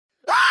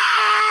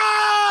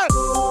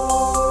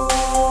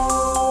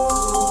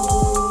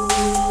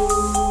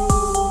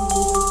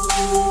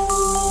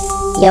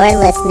You're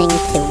listening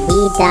to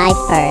We Die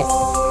First,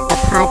 a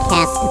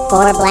podcast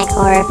for Black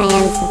horror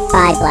fans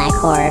by Black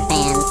horror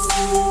fans.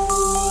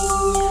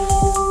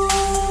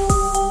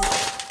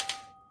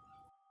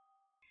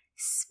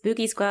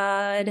 Spooky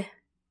Squad.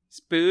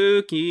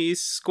 Spooky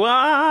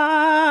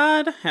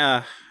Squad.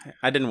 I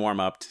didn't warm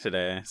up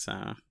today,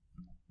 so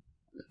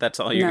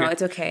that's all you're. No,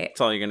 it's okay. That's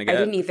all you're gonna get. I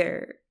didn't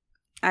either.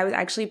 I was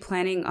actually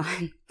planning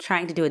on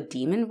trying to do a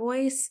demon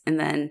voice, and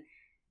then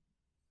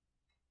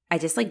I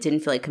just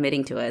didn't feel like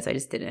committing to it, so I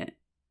just didn't.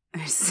 I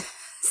just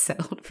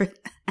settled for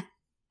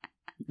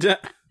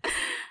that.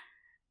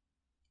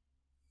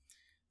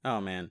 Oh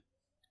man.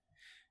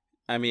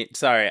 I mean,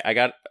 sorry, I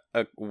got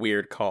a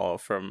weird call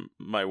from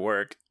my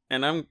work,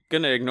 and I'm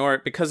gonna ignore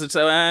it because it's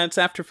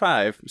after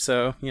 5,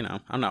 so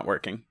I'm not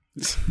working.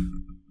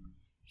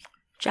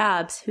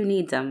 Jobs, who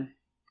needs them?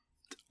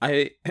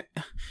 I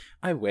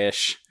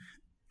wish.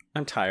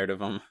 I'm tired of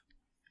them.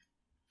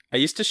 I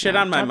used to shit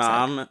on my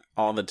mom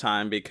all the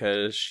time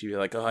because she'd be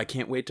like, "Oh, I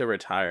can't wait to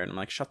retire," and I'm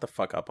like, "Shut the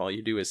fuck up! All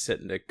you do is sit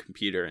in a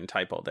computer and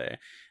type all day,"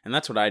 and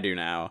that's what I do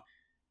now,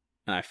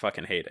 and I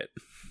fucking hate it.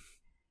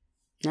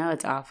 No,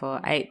 it's awful.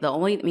 The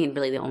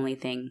only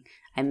thing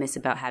I miss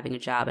about having a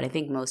job, and I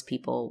think most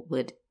people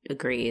would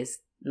agree, is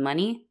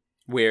money.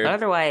 Weird. But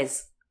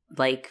otherwise,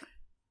 when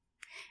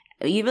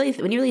you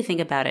really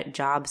think about it,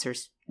 jobs are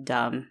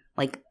dumb.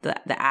 Like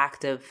the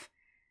act of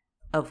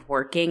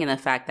working and the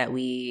fact that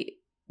we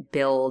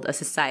build a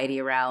society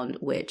around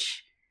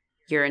which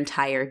your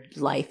entire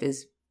life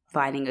is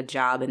finding a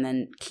job and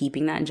then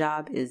keeping that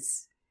job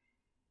is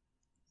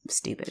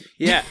stupid.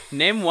 Yeah,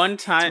 name one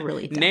time.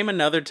 Really dumb. Name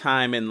another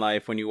time in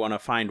life when you want to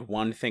find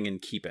one thing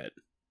and keep it.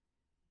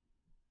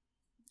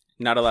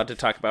 Not allowed to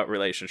talk about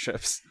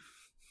relationships.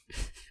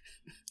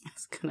 I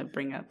was gonna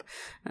bring up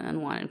an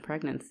unwanted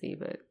pregnancy,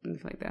 but I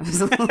feel like that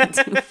was a little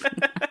too.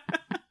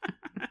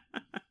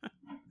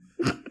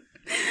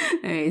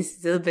 I mean, it's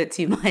still a bit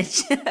too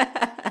much.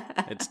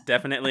 It's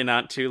definitely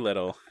not too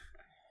little.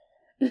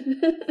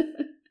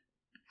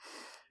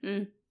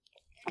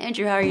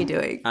 Andrew, how are you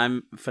doing?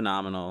 I'm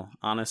phenomenal.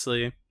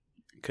 Honestly,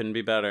 couldn't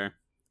be better.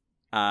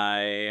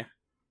 That's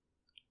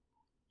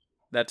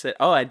it.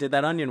 Oh, I did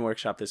that onion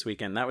workshop this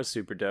weekend. That was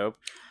super dope.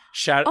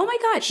 Oh my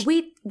gosh,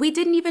 we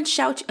didn't even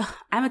shout you.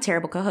 I'm a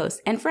terrible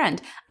co-host and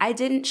friend. I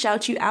didn't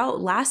shout you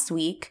out last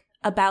week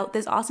about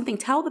this awesome thing.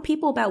 Tell the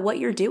people about what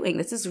you're doing.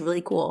 This is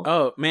really cool.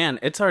 Oh man,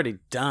 it's already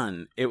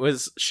done. It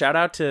was shout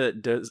out to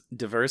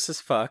Diverse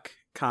as Fuck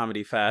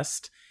Comedy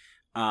Fest.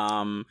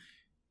 Wait,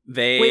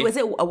 was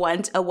it a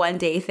one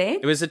day thing?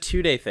 It was a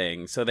 2-day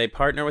thing. So they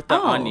partner with the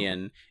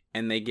Onion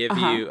and they give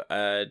you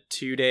a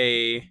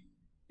 2-day.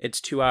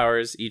 It's 2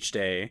 hours each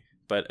day,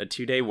 but a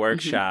 2-day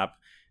workshop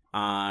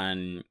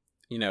on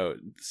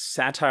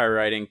satire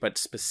writing, but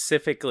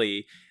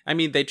specifically, I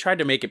mean, they tried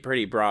to make it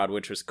pretty broad,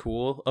 which was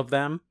cool of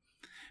them.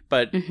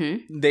 But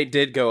they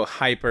did go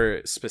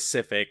hyper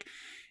specific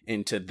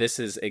into this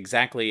is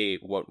exactly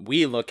what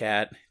we look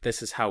at.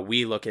 This is how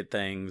we look at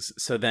things.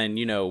 So then,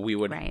 we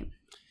would,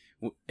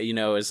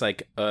 it's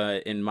like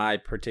in my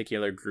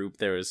particular group,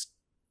 there was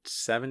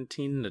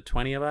 17 to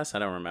 20 of us. I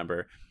don't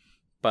remember.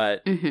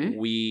 But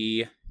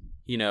we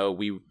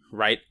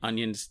write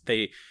onions.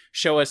 They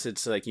show us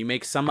it's like you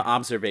make some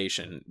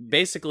observation.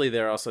 Basically,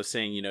 they're also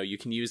saying, you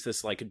can use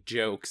this like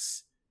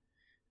jokes.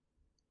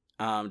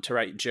 To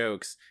write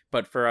jokes,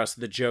 but for us,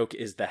 the joke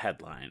is the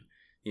headline,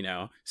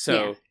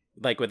 So,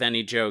 like with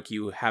any joke,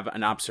 you have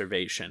an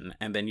observation,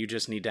 and then you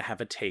just need to have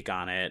a take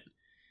on it.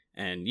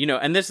 And,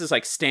 and this is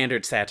like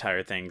standard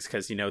satire things,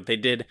 because, they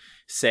did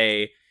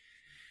say,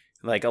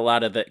 like, a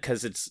lot of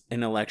because it's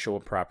intellectual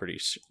property,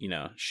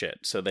 shit.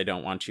 So they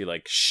don't want you,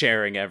 like,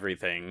 sharing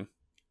everything.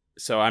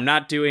 So I'm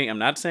not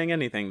saying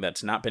anything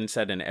that's not been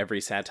said in every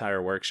satire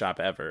workshop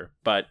ever,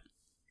 but...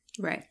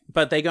 Right.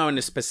 But they go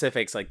into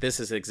specifics like this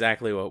is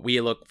exactly what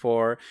we look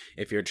for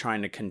if you're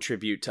trying to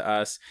contribute to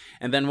us.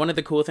 And then one of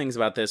the cool things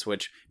about this,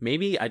 which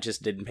maybe I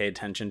just didn't pay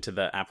attention to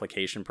the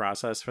application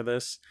process for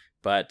this,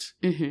 but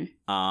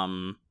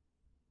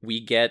we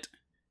get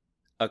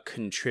a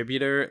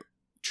contributor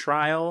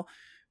trial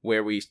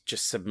where we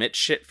just submit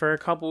shit for a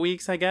couple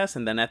weeks, I guess.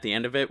 And then at the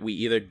end of it, we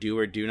either do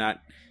or do not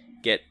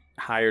get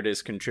hired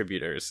as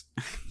contributors.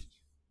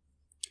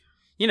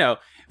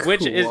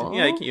 Which is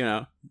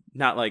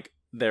not like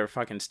they're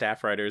fucking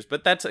staff writers,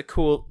 but that's a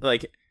cool,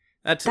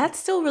 that's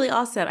still really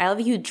awesome. I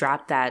love you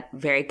dropped that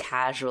very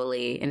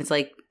casually, and it's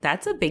like,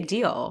 that's a big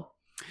deal.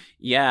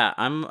 Yeah,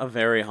 I'm a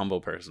very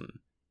humble person.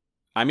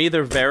 I'm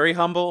either very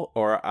humble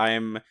or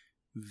I'm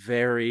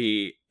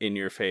very in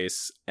your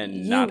face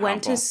and not humble.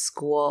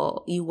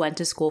 You went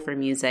to school for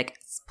music,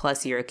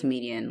 plus you're a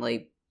comedian,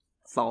 like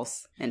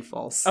false.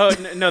 Oh,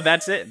 no,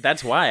 that's it.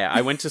 That's why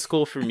I went to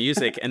school for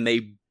music and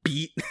they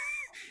beat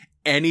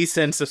any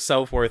sense of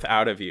self-worth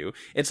out of you.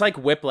 It's like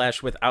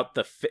Whiplash without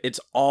it's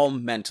all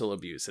mental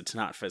abuse. It's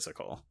not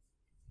physical.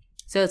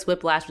 So it's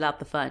Whiplash without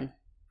the fun.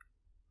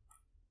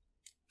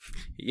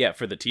 Yeah,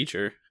 for the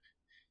teacher.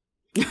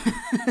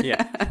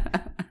 Yeah.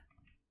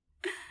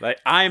 Like,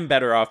 I'm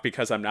better off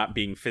because I'm not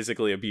being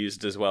physically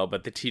abused as well.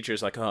 But the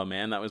teacher's like, oh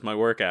man, that was my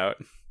workout.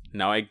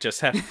 Now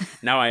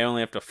I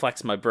only have to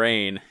flex my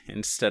brain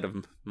instead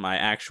of my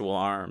actual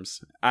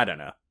arms. I don't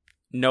know.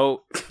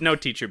 No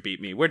teacher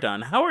beat me. We're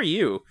done. How are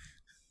you?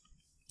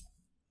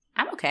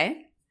 I'm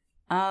okay.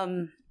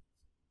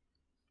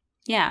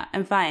 Yeah,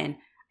 I'm fine.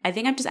 I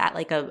think I'm just at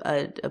like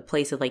a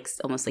place of like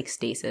almost like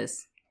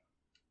stasis.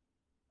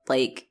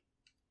 Like,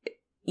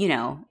 you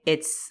know,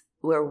 it's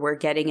where we're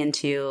getting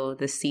into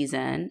the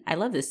season. I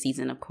love this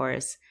season, of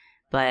course.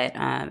 But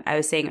I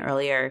was saying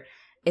earlier,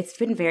 it's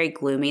been very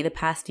gloomy the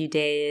past few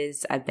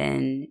days. I've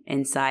been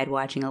inside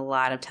watching a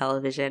lot of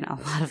television, a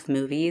lot of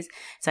movies.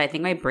 So I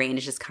think my brain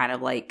is just kind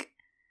of like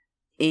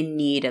in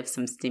need of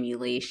some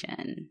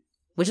stimulation,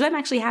 which is why I'm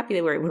actually happy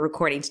that we're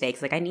recording today.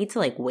 Because like I need to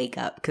like wake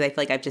up because I feel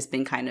like I've just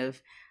been kind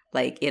of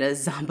like in a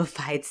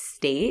zombified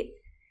state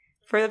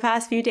for the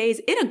past few days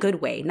in a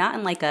good way, not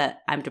in like a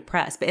I'm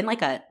depressed, but in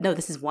like a no,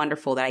 this is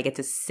wonderful that I get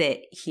to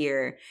sit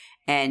here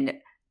and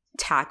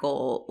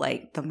tackle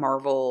like the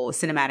Marvel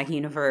Cinematic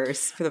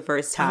Universe for the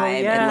first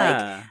time and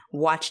like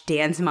watch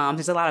Dance Moms.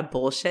 There's a lot of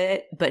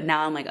bullshit, but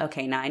now I'm like,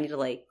 okay, now I need to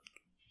like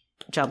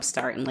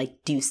jumpstart and like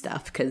do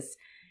stuff because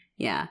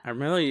yeah. I'm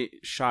really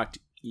shocked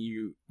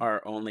you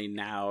are only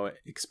now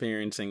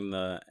experiencing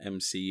the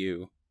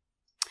MCU.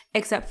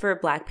 Except for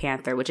Black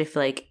Panther, which I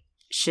feel like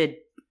should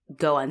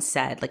go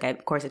unsaid. Like,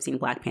 of course I've seen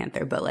Black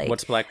Panther, but like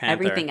what's Black Panther?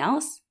 Everything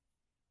else?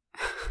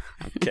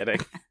 I'm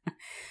kidding.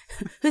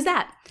 Who's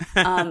that?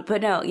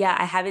 But no, yeah,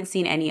 I haven't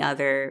seen any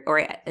other,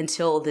 or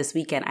until this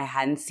weekend, I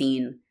hadn't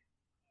seen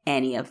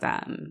any of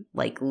them.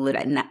 Like,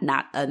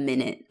 not a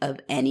minute of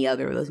any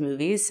other of those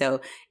movies.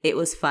 So it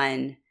was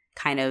fun,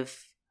 kind of,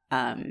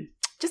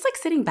 just like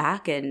sitting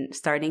back and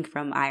starting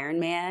from Iron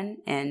Man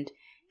and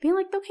being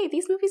like, okay,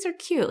 these movies are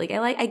cute. Like,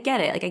 I get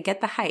it. Like, I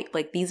get the hype.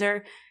 Like, these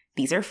are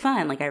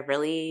fun. Like, I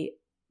really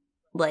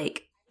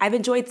like. I've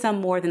enjoyed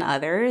some more than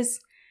others,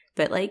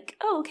 but like,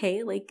 oh,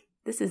 okay, like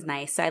this is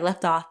nice. So I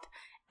left off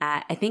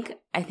at I think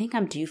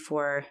I'm due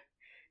for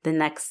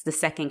the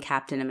second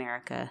Captain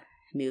America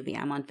movie.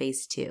 I'm on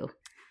phase 2.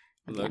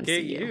 Look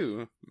at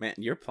you, man!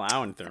 You're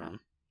plowing through them.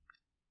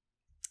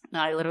 No,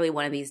 I literally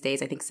one of these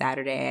days. I think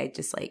Saturday. I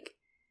just like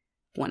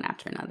one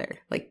after another,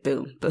 like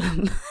boom,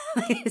 boom.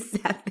 I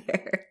sat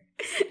there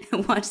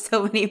and watched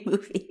so many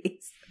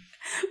movies,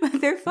 but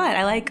they're fun.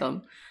 I like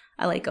them.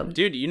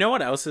 Dude, you know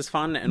what else is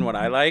fun and what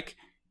I like?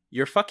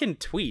 Your fucking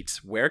tweets.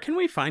 Where can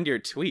we find your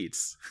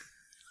tweets?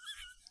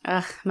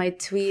 My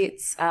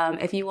tweets.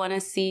 If you want to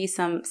see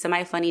some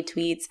semi-funny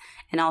tweets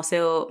and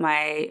also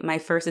my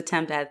first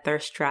attempt at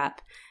Thirst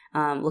Trap,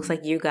 looks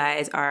like you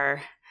guys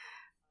are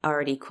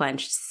already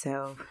quenched,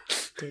 so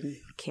didn't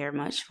care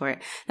much for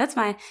it. That's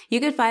fine. You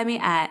can find me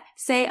at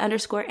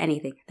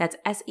say_anything. That's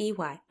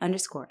SEY_ANYTHING.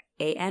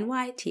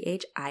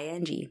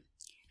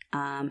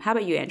 How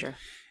about you, Andrew?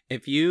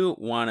 If you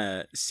want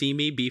to see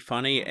me be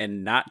funny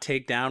and not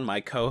take down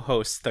my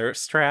co-host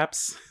Thirst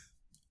Traps,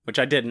 which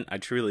I didn't, I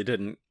truly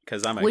didn't,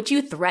 because which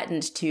you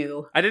threatened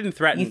to. I didn't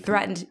threaten. You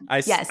threatened.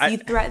 You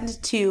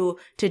threatened to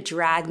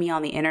drag me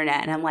on the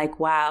internet, and I'm like,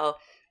 wow.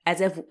 As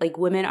if like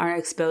women aren't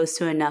exposed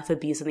to enough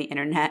abuse on the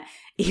internet,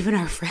 even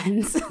our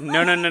friends.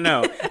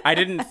 No. I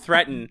didn't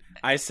threaten.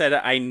 I said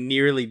I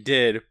nearly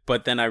did,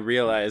 but then I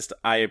realized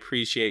I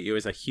appreciate you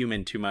as a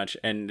human too much,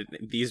 and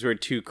these were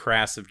too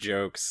crass of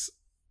jokes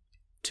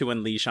to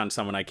unleash on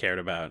someone I cared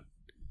about.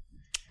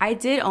 I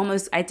did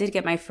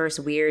get my first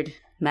weird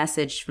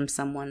message from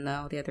someone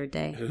though the other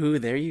day. Ooh,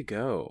 there you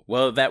go.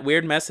 Well, that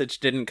weird message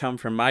didn't come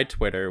from my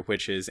Twitter,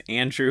 which is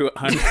Andrew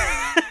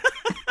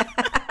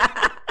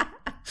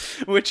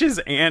which is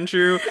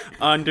Andrew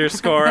 _on_drums.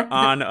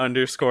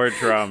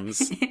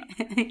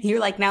 You're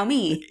like, now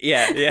me.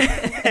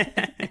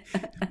 Yeah.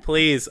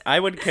 Please, I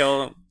would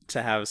kill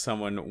to have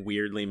someone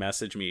weirdly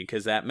message me,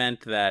 because that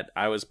meant that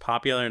I was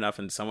popular enough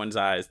in someone's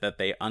eyes that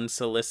they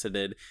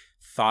unsolicited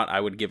thought I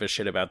would give a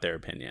shit about their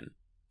opinion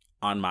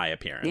on my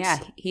appearance. Yeah,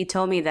 he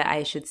told me that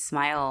I should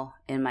smile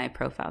in my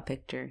profile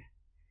picture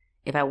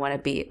if I want to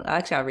be.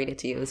 Actually, I'll read it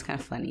to you. It was kind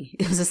of funny.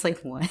 It was just like,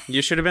 what?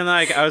 You should have been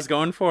like, I was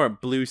going for a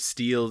blue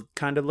steel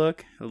kind of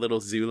look, a little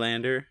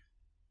Zoolander.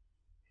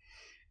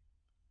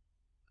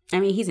 I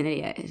mean, he's an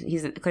idiot.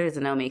 He's clearly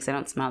doesn't know me because I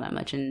don't smile that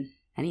much in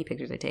any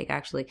pictures I take,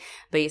 actually.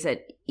 But he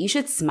said, you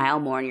should smile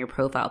more in your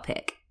profile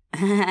pic.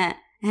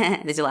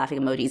 There's your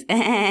laughing emojis.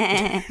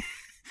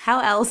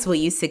 How else will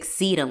you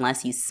succeed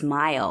unless you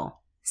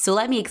smile? So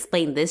let me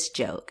explain this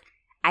joke.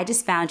 I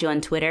just found you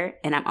on Twitter,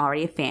 and I'm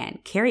already a fan.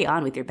 Carry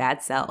on with your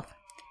bad self.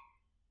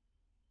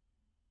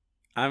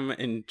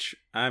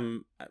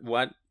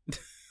 What?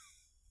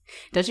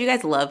 Don't you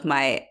guys love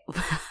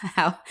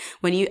how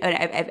when you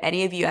if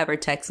any of you ever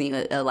text me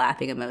a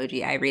laughing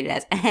emoji, I read it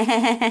as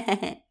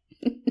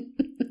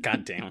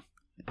God damn.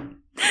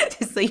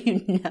 Just so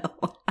you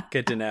know.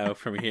 Good to know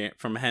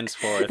from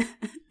henceforth.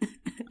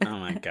 Oh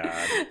my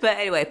god. But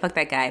anyway, fuck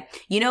that guy.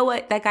 You know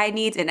what that guy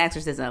needs? An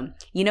exorcism.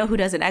 You know who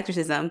does an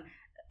exorcism?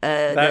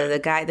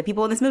 The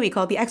people in this movie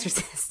called The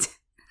Exorcist.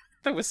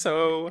 That was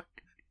so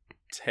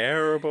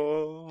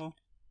terrible.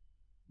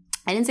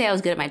 I didn't say I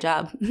was good at my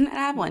job. I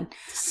have one.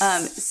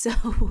 So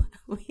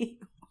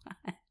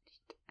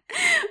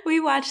we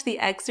watched The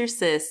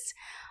Exorcist,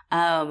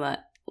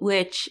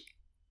 which,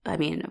 I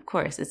mean, of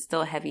course, it's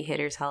still heavy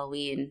hitters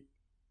Halloween.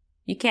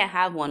 You can't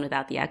have one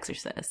without The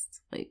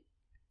Exorcist. Like,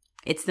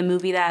 it's the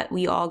movie that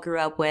we all grew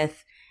up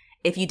with.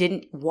 If you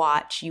didn't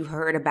watch, you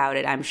heard about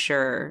it, I'm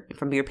sure,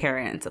 from your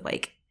parents.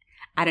 Like,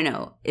 I don't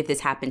know if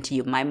this happened to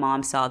you. My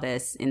mom saw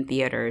this in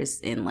theaters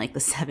in like the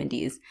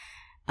 70s.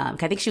 I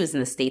think she was in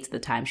the States at the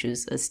time. She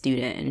was a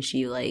student, and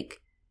she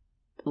like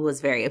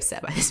was very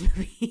upset by this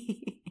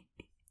movie.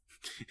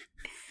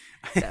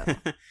 So.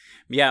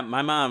 Yeah,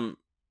 my mom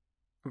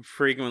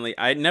frequently.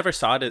 I never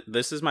saw it.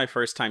 This is my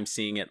first time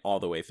seeing it all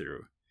the way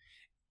through.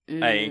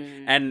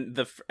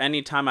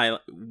 Anytime I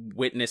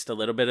witnessed a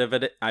little bit of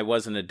it, I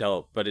was an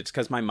adult, but it's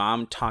because my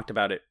mom talked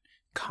about it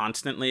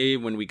constantly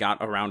when we got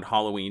around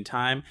Halloween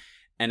time,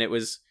 and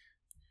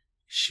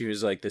she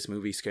was like, this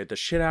movie scared the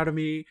shit out of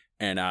me,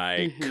 and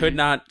I could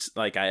not,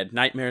 like, I had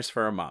nightmares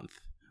for a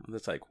month.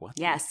 That's like, what?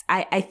 Yes,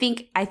 I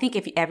think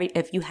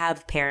if you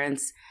have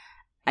parents,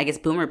 I guess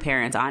boomer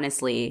parents,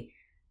 honestly,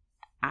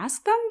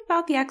 ask them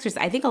about The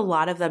Exorcist. I think a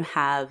lot of them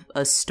have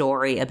a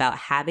story about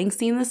having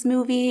seen this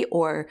movie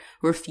or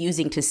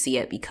refusing to see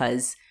it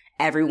because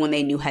everyone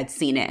they knew had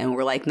seen it and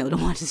were like, no,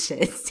 don't watch this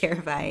shit. It's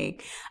terrifying.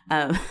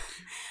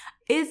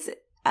 It's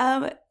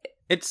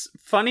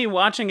funny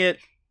watching it,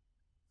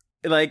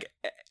 like,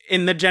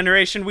 in the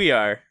generation we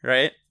are,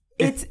 right?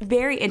 It's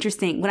very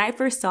interesting. When I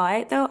first saw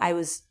it, though, I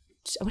want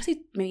to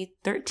say maybe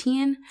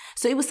 13.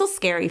 So it was still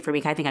scary for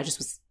me. I think I just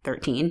was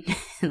 13.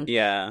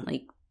 Yeah.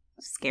 Like,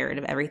 scared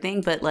of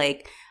everything, but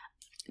like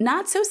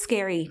not so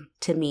scary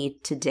to me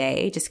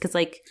today, just because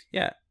like,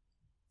 yeah,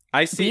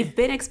 I see we've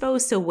been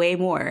exposed to way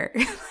more.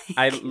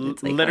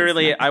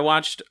 I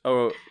watched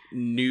a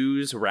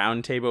news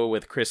roundtable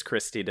with Chris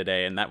Christie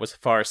today, and that was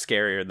far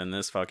scarier than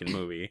this fucking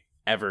movie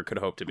ever could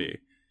hope to be.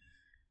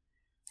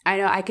 I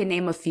know I could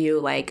name a few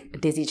like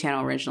Disney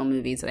Channel original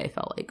movies that I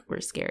felt like were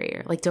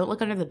scarier. Like Don't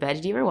Look Under the Bed.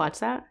 Did you ever watch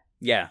that?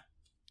 Yeah.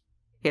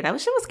 Yeah,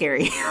 that shit was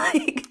scary.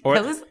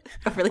 That was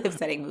a really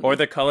upsetting movie. Or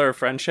The Color of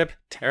Friendship,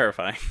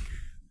 terrifying.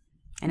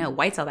 I know,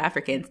 white South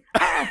Africans.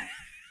 I'm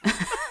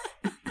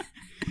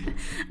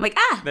like,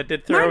 that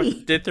did throw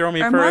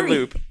me for Marty. a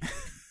loop.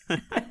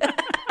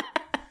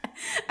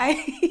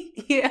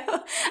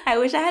 I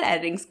wish I had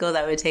editing skill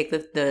that would take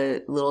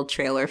the little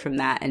trailer from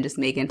that and just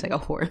make it into like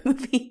a horror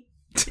movie.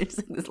 Just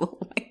like this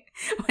little, like,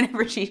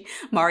 whenever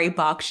Mari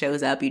Bach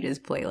shows up, you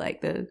just play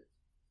like the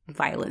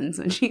violins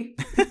when she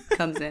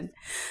comes in.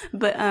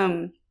 But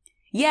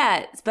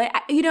yeah, but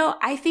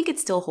I think it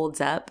still holds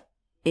up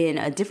in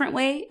a different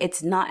way.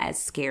 It's not as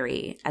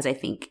scary as I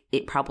think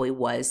it probably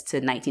was to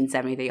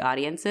 1973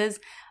 audiences,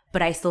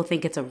 but I still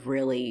think it's a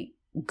really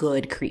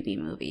good creepy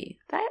movie.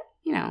 That,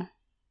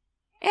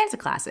 it's a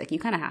classic. You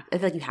kind of have, I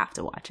feel like you have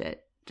to watch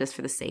it just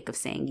for the sake of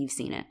saying you've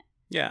seen it.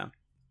 Yeah.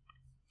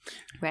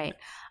 Right.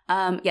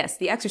 Yes,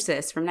 The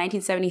Exorcist from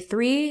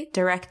 1973,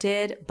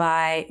 directed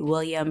by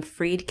William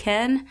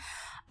Friedkin.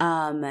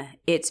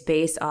 It's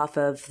based off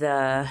of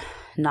the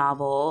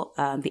novel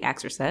The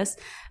Exorcist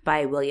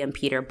by William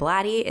Peter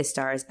Blatty. It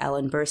stars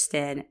Ellen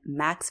Burstyn,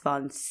 Max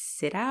von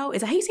Sydow.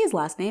 Is that how you say his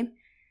last name?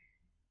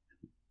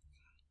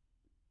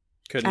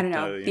 I don't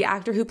know. The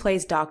actor who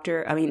plays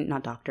definitely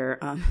not Doctor.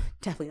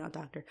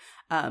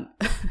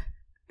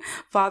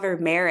 Father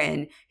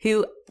Merrin,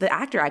 who the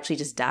actor actually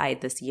just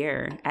died this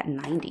year at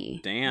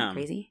 90. Damn.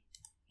 Crazy.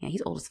 Yeah,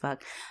 he's old as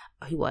fuck.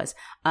 Oh, he was.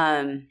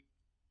 And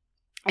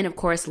of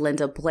course,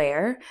 Linda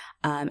Blair.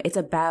 It's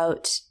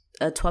about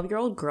a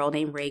 12-year-old girl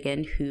named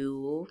Reagan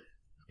who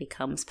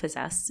becomes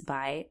possessed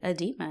by a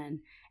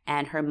demon.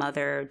 And her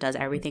mother does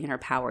everything in her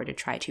power to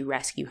try to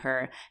rescue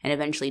her, and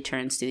eventually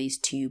turns to these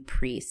two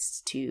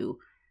priests to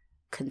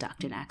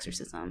conduct an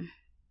exorcism.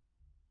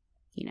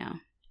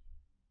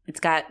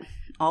 It's got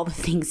all the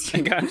things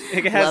you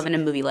love in a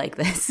movie like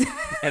this.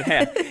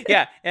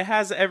 It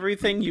has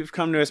everything you've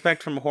come to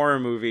expect from horror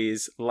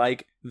movies,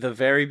 like the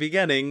very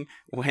beginning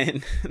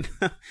when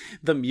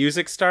the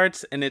music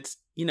starts and it's,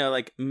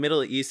 like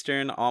Middle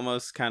Eastern,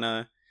 almost kind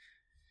of.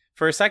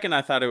 For a second,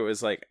 I thought it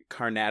was like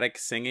Carnatic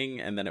singing,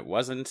 and then it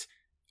wasn't.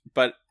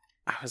 But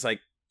I was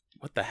like,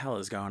 what the hell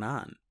is going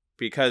on?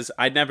 Because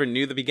I never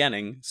knew the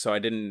beginning, so I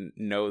didn't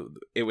know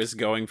it was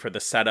going for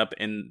the setup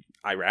in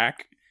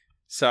Iraq.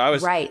 So I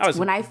was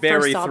when I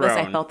first saw this,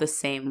 I felt the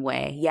same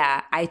way.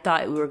 Yeah, I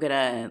thought we were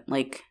gonna,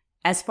 like,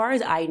 as far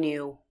as I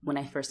knew when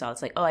I first saw it,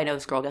 it's like, oh, I know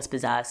this girl gets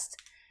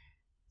possessed.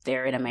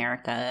 They're in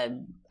America.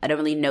 I don't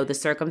really know the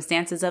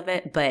circumstances of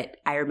it, but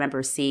I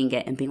remember seeing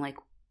it and being like,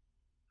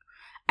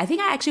 I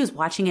think I actually was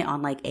watching it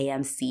on like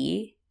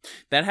AMC.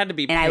 That had to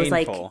be painful.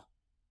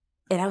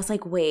 I was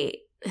like, wait.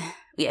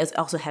 Yeah, it was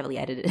also heavily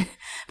edited.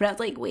 But I was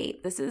like,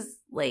 wait, this is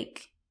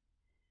like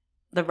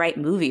the right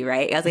movie,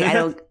 right? I was like, I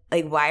don't,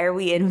 like, why are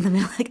we in the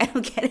middle? Like, I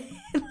don't get it.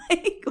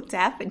 Like, what's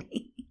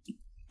happening?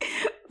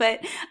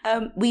 But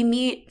we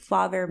meet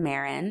Father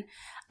Merrin,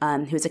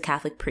 who's a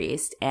Catholic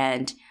priest,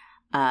 and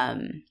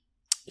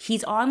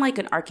he's on like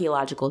an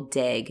archaeological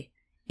dig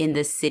in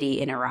this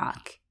city in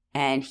Iraq.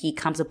 And he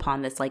comes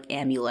upon this like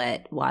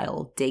amulet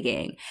while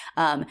digging.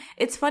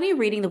 It's funny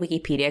reading the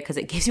Wikipedia because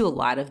it gives you a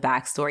lot of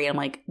backstory. I'm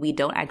like, we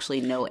don't actually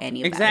know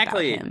any of that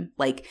about him.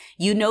 Like,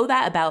 you know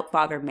that about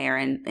Father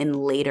Merrin in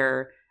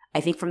later,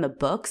 I think from the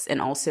books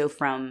and also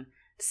from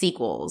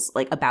sequels,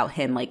 like about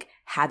him like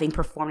having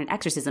performed an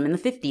exorcism in the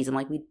 50s. And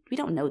like, we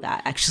don't know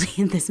that actually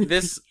in this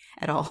movie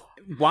at all.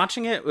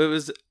 Watching it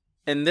was,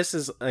 and this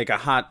is like a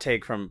hot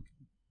take from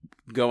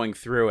going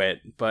through it,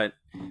 but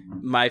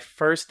my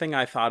first thing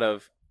I thought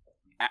of,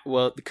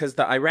 well, because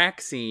the Iraq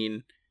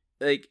scene,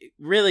 like,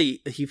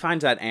 really, he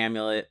finds that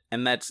amulet,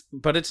 and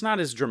but it's not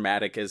as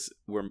dramatic as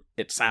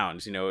it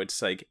sounds, you know,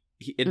 it's like,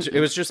 it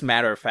was just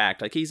matter of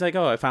fact, like, he's like,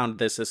 oh, I found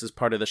this is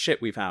part of the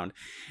shit we found,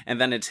 and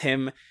then it's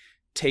him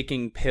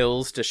taking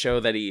pills to show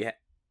that he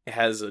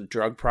has a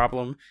drug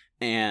problem,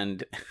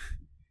 and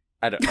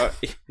I don't know,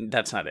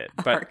 that's not it,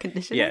 but heart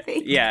condition,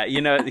 yeah,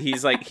 you know,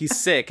 he's like, he's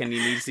sick, and he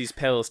needs these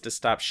pills to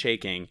stop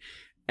shaking,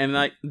 and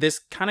like, this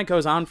kind of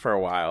goes on for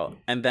a while,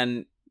 and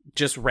then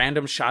just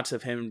random shots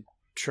of him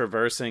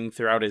traversing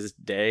throughout his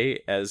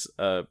day as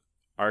a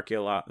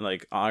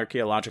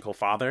archaeological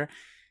father,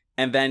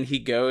 and then he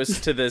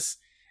goes to this,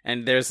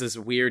 and there's this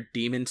weird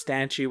demon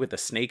statue with a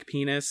snake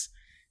penis,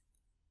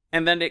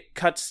 and then it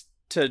cuts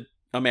to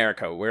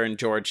America. We're in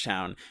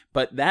Georgetown,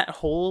 but that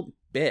whole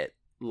bit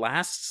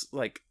lasts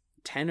like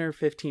 10 or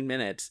 15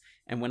 minutes,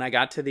 and when I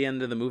got to the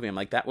end of the movie, I'm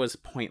like, that was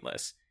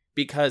pointless.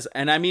 Because,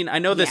 and I mean, I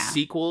know the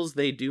sequels,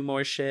 they do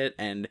more shit,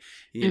 and,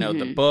 you know,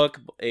 the book,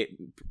 it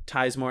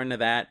ties more into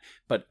that,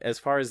 but as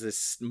far as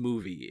this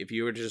movie, if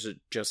you were to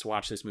just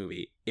watch this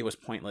movie, it was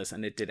pointless,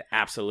 and it did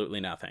absolutely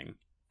nothing.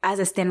 As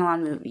a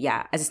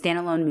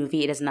standalone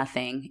movie, it is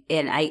nothing.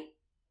 And I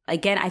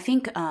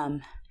think, I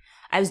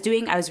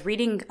was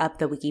reading up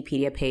the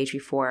Wikipedia page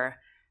before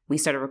we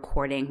started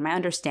recording. From my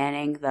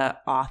understanding, the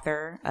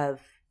author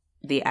of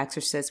The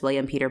Exorcist,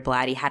 William Peter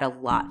Blatty, had a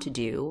lot to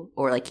do,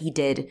 or like he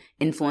did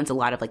influence a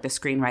lot of like the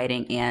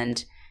screenwriting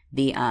and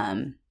the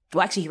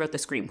well, actually he wrote the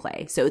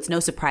screenplay, so it's no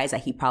surprise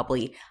that he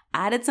probably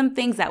added some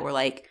things that were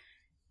like,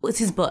 well, it's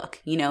his book,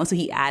 you know, so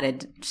he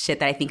added shit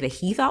that I think that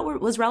he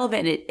thought was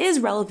relevant, and it is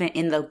relevant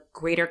in the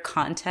greater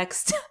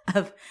context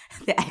of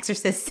the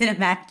Exorcist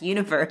cinematic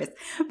universe,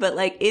 but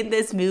like in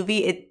this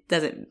movie it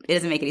doesn't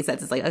make any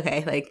sense. It's like,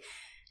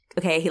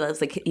 okay, he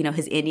loves, like, you know,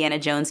 his Indiana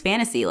Jones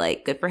fantasy.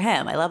 Like, good for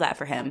him. I love that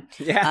for him.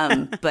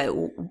 Yeah. But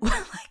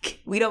like,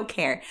 we don't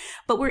care.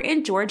 But we're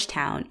in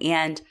Georgetown,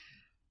 and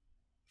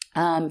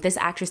this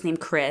actress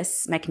named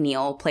Chris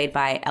MacNeil, played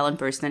by Ellen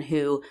Burstyn,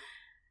 who,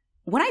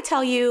 when I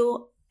tell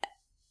you,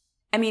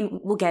 I mean,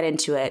 we'll get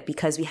into it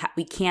because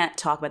we can't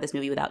talk about this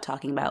movie without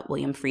talking about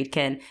William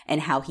Friedkin and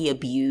how he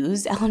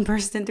abused Ellen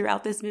Burstyn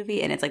throughout this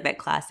movie. And it's like that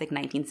classic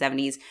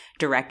 1970s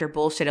director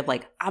bullshit of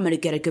like, I'm going to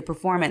get a good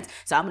performance,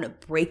 so I'm going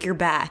to break your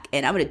back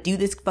and I'm going to do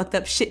this fucked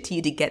up shit to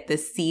you to get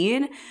this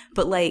scene.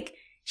 But like,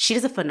 she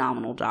does a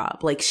phenomenal job.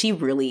 Like, she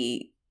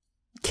really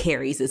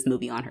carries this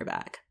movie on her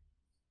back,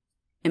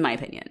 in my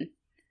opinion.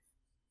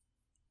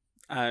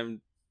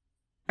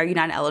 Are you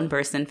not an Ellen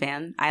Burstyn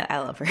fan? I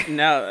love her.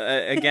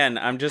 No, again,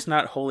 I'm just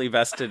not wholly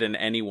vested in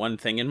any one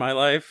thing in my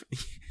life.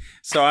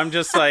 So I'm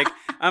just like,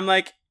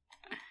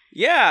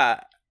 yeah,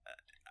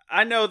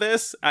 I know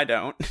this. I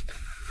don't.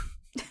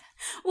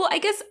 Well,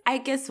 I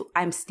guess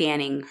I'm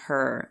standing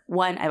her.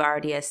 One, I've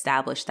already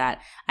established that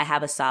I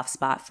have a soft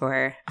spot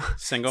for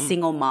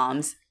single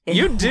moms.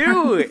 You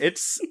do.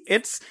 It's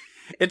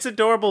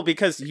adorable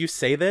because you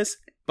say this,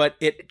 but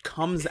it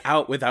comes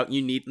out without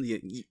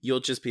you'll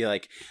just be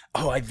like,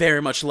 oh, I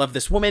very much love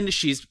this woman.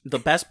 She's the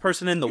best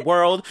person in the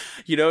world.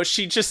 You know,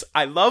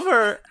 I love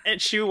her,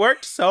 and she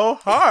worked so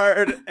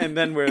hard. And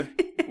then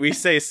we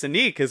say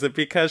Sanique. Is it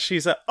because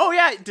she's oh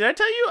yeah, did I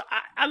tell you?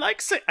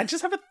 I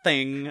just have a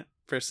thing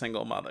for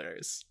single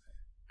mothers.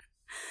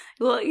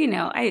 Well, you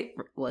know, I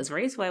was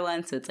raised by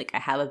one, so it's like I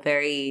have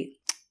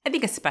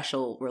a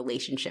special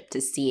relationship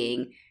to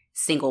seeing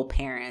single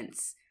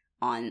parents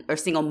or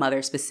single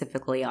mother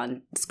specifically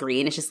on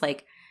screen. It's just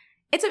like,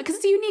 because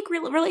it's a unique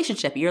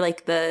relationship. You're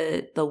like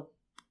the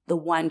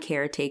one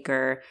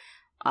caretaker,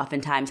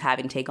 oftentimes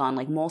having to take on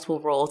like multiple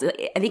roles.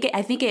 I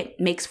think it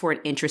makes for an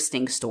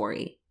interesting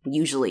story.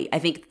 Usually, I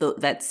think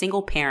that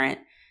single parent,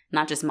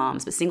 not just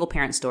moms, but single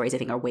parent stories, I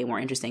think are way more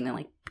interesting than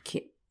like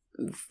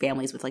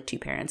families with like two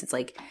parents. It's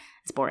like,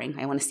 it's boring.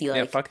 I want to see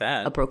like fuck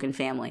that. A broken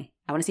family.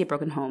 I want to see a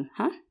broken home,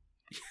 huh?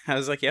 I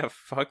was like, yeah,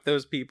 fuck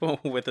those people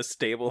with a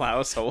stable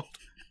household.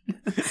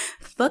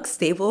 Fuck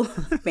stable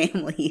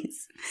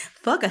families.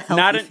 Fuck a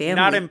healthy family.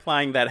 Not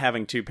implying that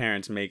having two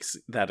parents makes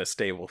that a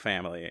stable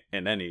family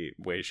in any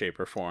way, shape,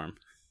 or form.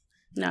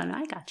 No,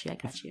 I got you. I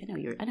know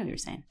what you're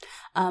saying.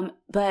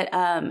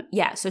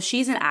 Yeah. So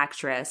she's an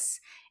actress,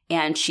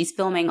 and she's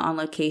filming on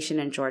location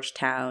in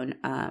Georgetown.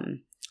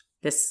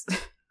 This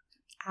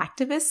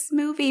activist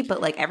movie, but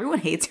like everyone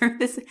hates her.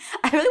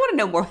 I really want to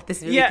know more about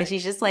this movie because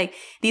she's just like,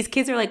 these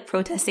kids are like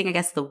protesting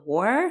against the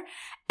war,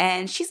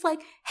 and she's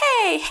like,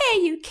 hey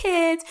you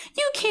kids,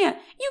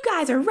 you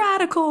guys are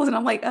radicals, and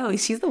I'm like, oh,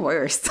 she's the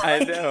worst. I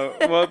know.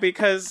 Well,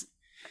 because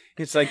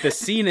It's like the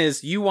scene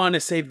is you want to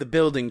save the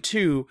building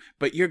too,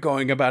 but you're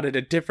going about it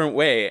a different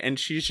way. And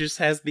she just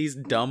has these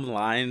dumb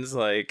lines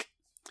like,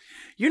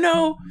 you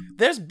know,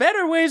 there's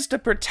better ways to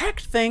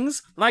protect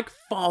things, like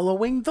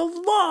following the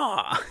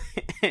law.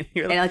 And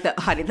like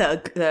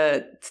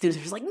the students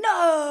are just like,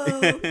 no.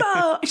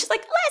 And she's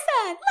like,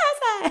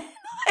 listen.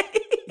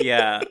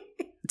 Yeah.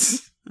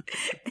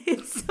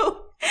 It's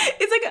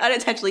like an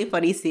unintentionally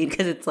funny scene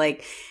because it's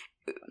like,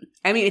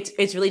 I mean,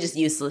 it's really just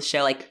useless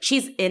show. Like,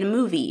 she's in a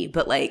movie,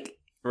 but like,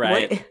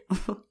 right?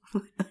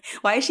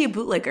 Why is she a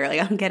bootlegger? Like,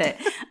 I don't get it.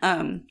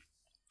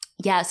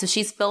 Yeah. So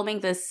she's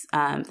filming this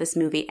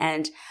movie,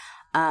 and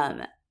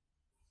I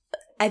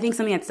think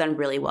something that's done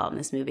really well in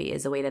this movie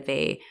is the way that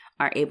they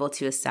are able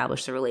to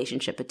establish the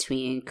relationship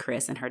between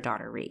Chris and her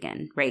daughter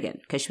Reagan.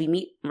 Because we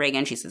meet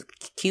Reagan, she's a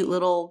cute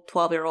little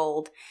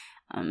 12-year-old.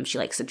 She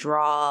likes to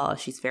draw.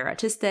 She's very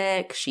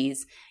artistic.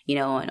 She's, you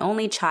know, an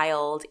only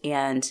child,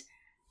 and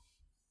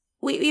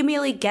we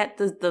immediately get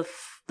the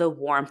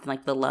warmth and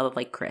like the love of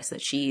like Chris,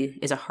 that she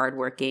is a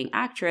hardworking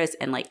actress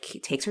and like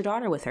takes her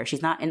daughter with her.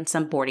 She's not in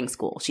some boarding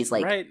school. She's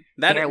like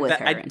there with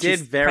her. I did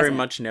very present.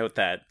 much note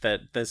that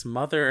this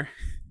mother,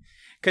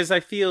 because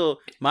I feel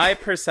my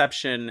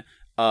perception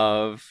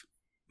of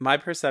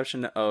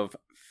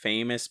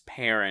famous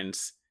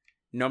parents,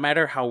 no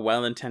matter how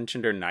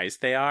well-intentioned or nice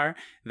they are,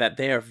 that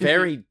they are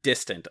very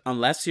distant.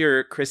 Unless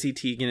you're Chrissy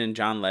Teigen and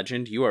John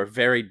Legend, you are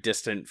very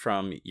distant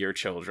from your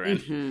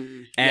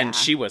children. And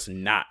she was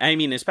not. I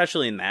mean,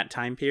 especially in that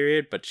time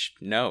period, but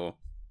no.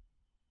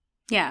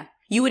 Yeah.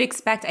 You would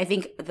expect, I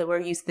think, that we're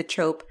used to the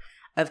trope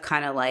of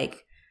kind of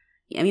like,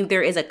 I mean,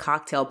 there is a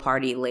cocktail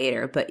party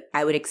later, but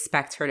I would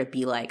expect her to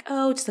be like,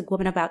 oh, just a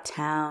woman about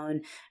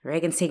town.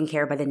 Reagan's taken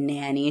care of by the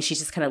nanny. She's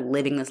just kind of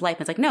living this life.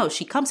 And it's like, no,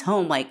 she comes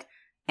home like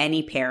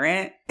any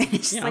parent, and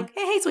it's just like,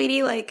 hey,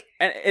 sweetie, like,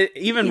 and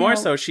even more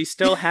so, she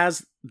still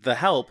has the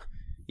help,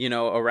 you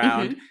know,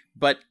 around,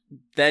 but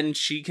then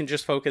she can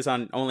just focus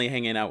on only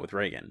hanging out with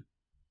Reagan.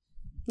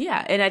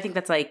 Yeah, and I think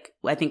that's like,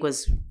 I think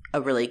was a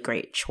really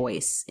great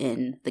choice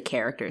in the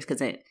characters,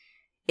 because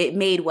it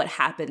made what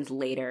happens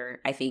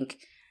later, I think,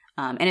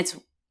 and it's,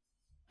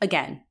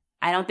 again,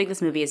 I don't think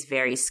this movie is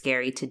very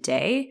scary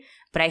today,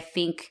 but I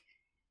think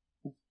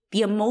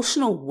the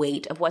emotional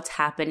weight of what's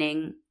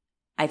happening,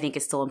 I think,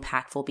 is still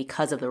impactful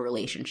because of the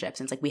relationships.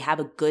 And it's like we have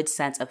a good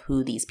sense of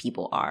who these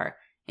people are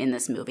in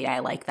this movie. I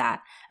like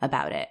that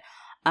about it.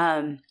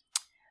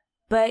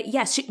 But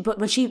yes, but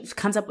when she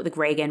comes up with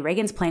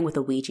Reagan's playing with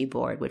a Ouija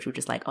board, which we're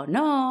just like, oh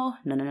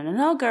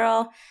no,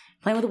 girl,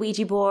 playing with a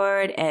Ouija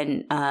board,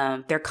 and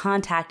they're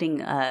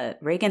contacting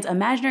Reagan's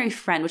imaginary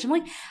friend, which I'm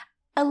like,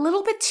 a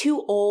little bit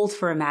too old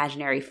for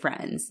imaginary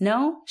friends.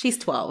 No, she's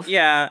 12.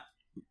 Yeah,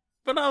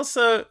 but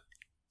also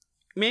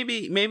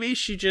maybe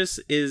she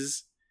just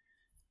is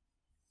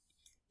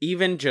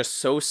even just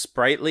so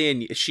sprightly,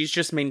 and she's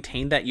just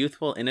maintained that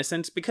youthful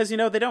innocence, because, you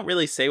know, they don't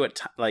really say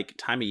what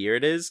time of year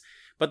it is,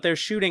 but they're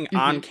shooting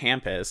on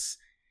campus,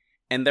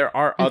 and there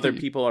are other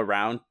people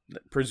around,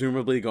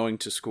 presumably going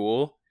to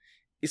school.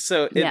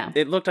 So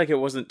it looked like it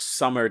wasn't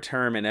summer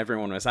term and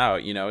everyone was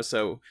out, you know.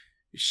 So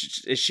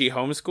is she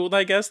homeschooled,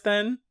 I guess,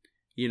 then?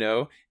 You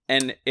know,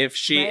 and if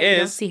she is, I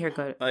don't see her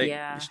go. Like,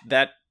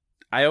 that,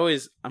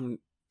 I'm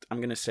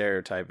gonna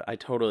stereotype. I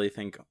totally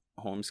think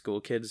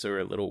homeschool kids are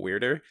a little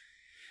weirder.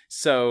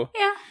 So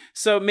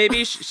so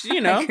maybe she, you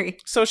know,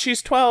 so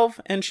she's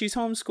 12 and she's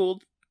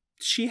homeschooled.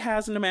 She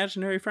has an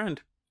imaginary friend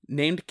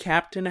named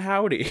Captain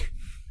Howdy.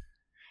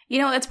 You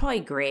know, that's probably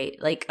great.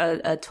 Like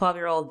a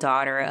 12-year-old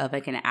daughter of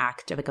like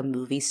a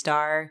movie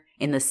star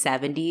in the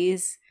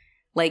 70s.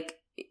 Like,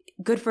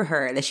 good for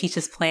her that she's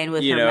just playing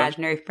with her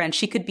imaginary friend.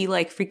 She could be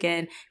like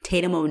freaking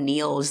Tatum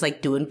O'Neal, just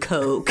like doing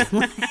coke,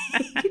 like,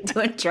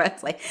 doing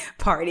drugs, like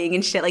partying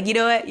and shit. Like, you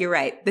know what? You're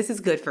right. This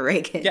is good for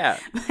Reagan. Yeah.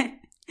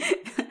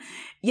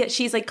 Yeah,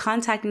 she's like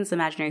contacting this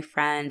imaginary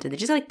friend, and they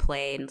just like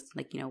play and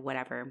like, you know,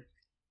 whatever.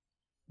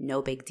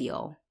 No big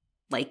deal.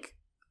 Like,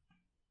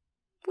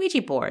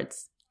 Ouija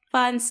boards.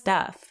 Fun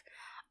stuff.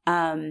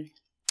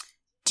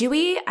 Do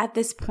we, at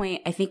this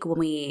point, I think when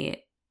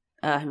we,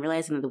 I'm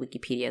realizing that the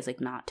Wikipedia is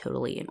like not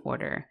totally in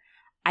order.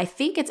 I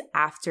think it's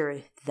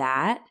after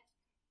that.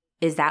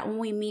 Is that when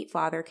we meet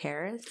Father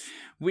Karras?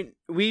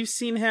 We've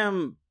seen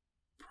him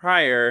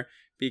prior,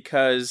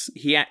 because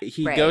he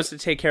goes to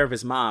take care of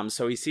his mom.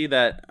 So we see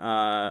that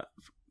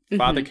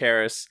Father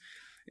Karras,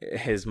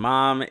 his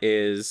mom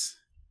has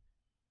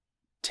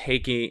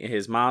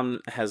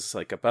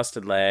like a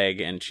busted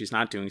leg and she's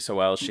not doing so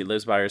well. She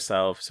lives by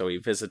herself, so he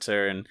visits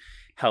her and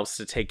helps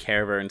to take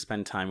care of her and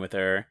spend time with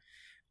her.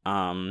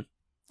 I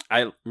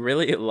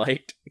really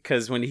liked,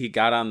 because when he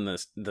got on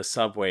the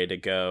subway to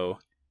go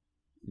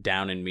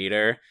down and meet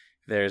her,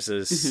 there's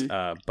this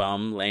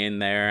bum laying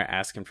there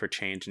asking for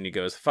change, and he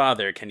goes,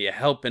 "Father, can you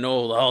help an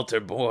old altar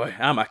boy?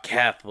 I'm a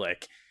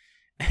Catholic."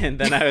 And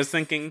then I was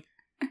thinking,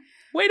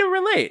 way to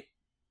relate.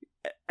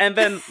 And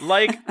then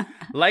like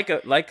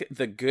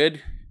the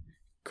good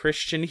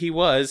Christian he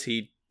was,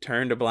 he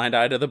turned a blind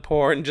eye to the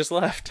poor and just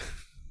left.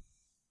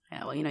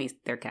 Yeah, well,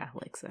 they're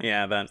Catholics. So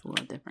yeah, that's a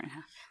little different.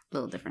 A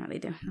little different how they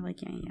do. They're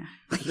like, yeah.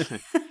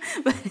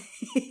 But,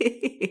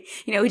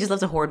 we just love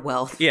to hoard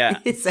wealth. Yeah.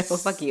 So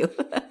fuck you.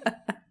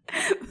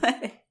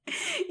 But,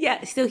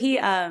 yeah, so he,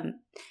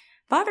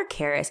 Father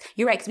Karras,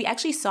 you're right, because we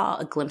actually saw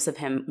a glimpse of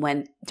him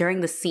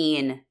during the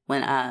scene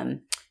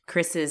when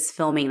Chris is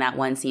filming that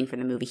one scene for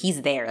the movie.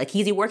 He's there. Like,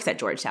 he works at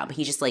Georgetown, but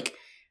he just, like,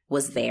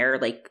 was there,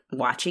 like,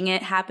 watching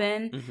it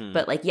happen. Mm-hmm.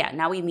 But, like, yeah,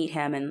 now we meet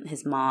him and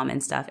his mom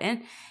and stuff.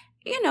 And,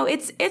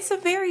 it's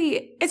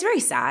very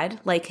sad.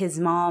 Like, his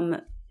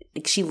mom,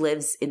 like, she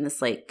lives in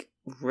this, like,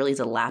 really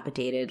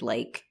dilapidated,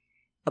 like,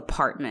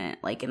 apartment,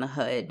 like, in the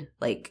hood.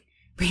 Like,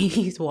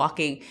 he's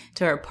walking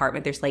to her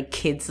apartment. There's, like,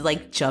 kids,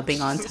 like,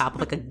 jumping on top of,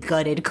 like, a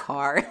gutted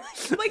car.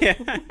 Like, yeah.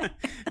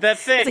 That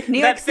thing. It's like New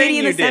York City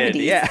in the 70s.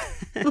 Yeah.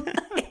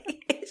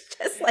 Like, it's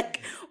just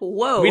like,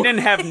 whoa. We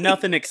didn't have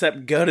nothing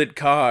except gutted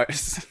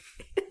cars.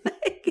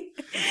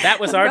 That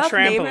was our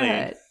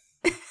trampoline.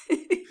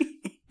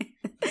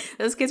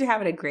 Those kids are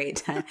having a great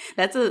time.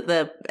 That's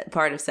the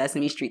part of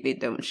Sesame Street they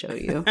don't show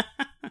you.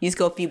 You just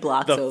go a few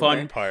blocks over. The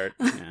fun part.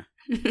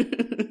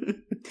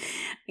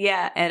 Yeah.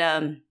 Yeah,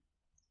 and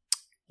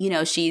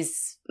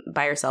she's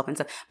by herself and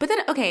stuff. But then,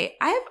 okay,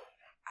 I've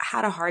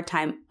had a hard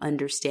time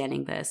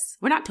understanding this.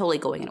 We're not totally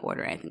going in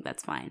order. I think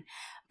that's fine.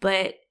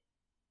 But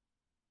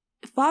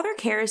Father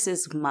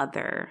Karras's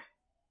mother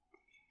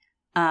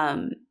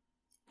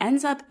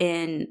ends up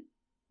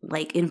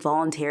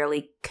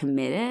involuntarily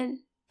committed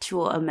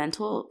to a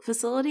mental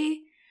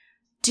facility.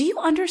 Do you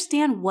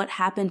understand what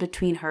happened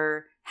between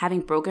her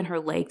having broken her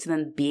legs and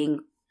then being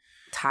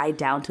tied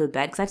down to a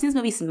bed? Because I've seen this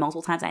movie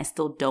multiple times and I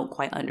still don't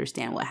quite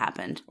understand what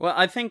happened. Well,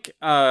 I think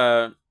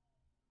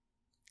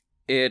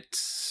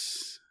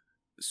it's...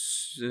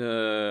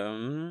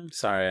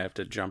 sorry, I have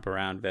to jump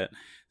around a bit.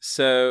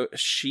 So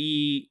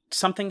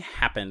something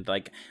happened.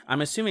 Like,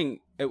 I'm assuming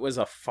it was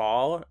a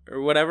fall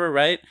or whatever,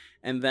 right?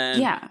 And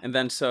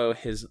then so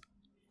his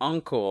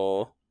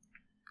uncle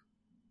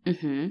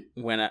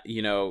when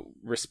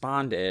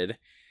responded,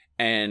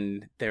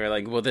 and they were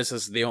like, well, this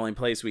is the only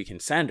place we can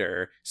send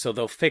her, so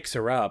they'll fix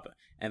her up,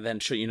 and then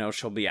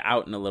she'll be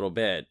out in a little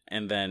bit.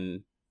 And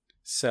then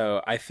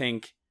so I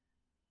think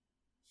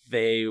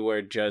they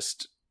were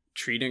just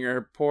treating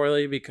her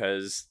poorly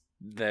because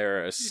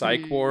they're a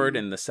psych ward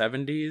in the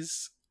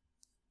 70s.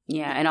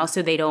 Yeah, and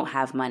also they don't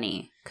have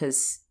money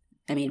because,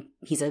 I mean,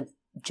 he's a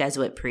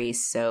Jesuit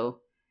priest, so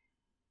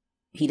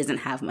he doesn't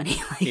have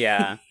money.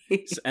 Yeah,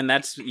 and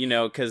that's,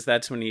 because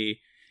that's when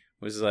he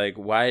was like,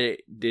 why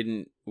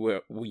didn't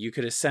you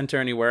could have sent her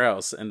anywhere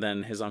else? And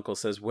then his uncle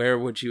says, where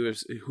would you have,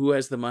 who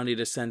has the money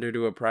to send her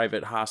to a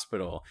private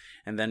hospital?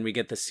 And then we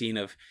get the scene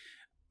of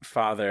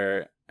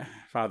Father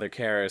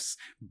Karras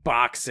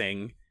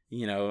boxing,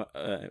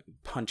 a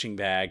punching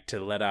bag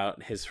to let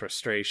out his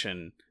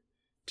frustration,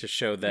 to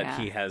show that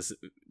he has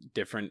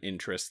different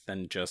interests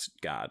than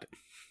just God.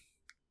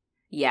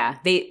 Yeah,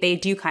 they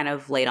do kind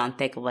of lay it on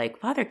thick of like,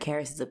 Father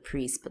Karras is a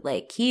priest, but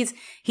like he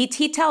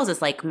tells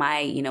us like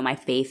my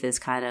faith is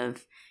kind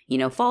of,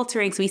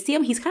 faltering. So we see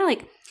him, he's kind of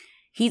like,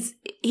 he's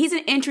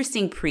an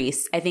interesting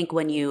priest. I think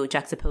when you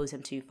juxtapose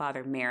him to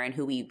Father Merrin,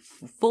 who we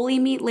fully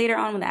meet later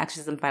on when the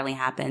exorcism finally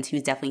happens, who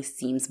definitely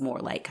seems more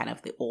like kind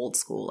of the old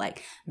school,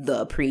 like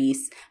the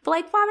priest. But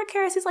like Father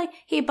Karras is like,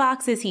 he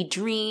boxes, he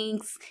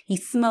drinks, he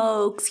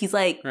smokes, he's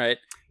like, right.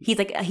 He's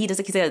like,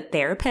 he's a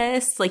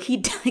therapist. Like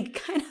he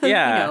kind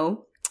of,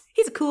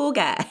 he's a cool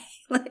guy.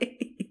 Like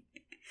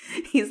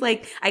he's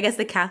like, I guess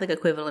the Catholic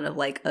equivalent of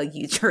like a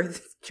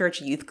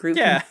church youth group,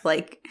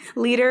 like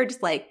leader,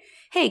 just like,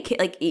 hey, kid,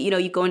 like,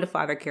 you go into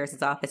Father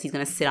Karras' office, he's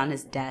going to sit on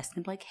his desk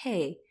and be like,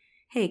 hey,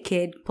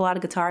 kid, pull out a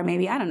guitar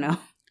maybe. I don't know.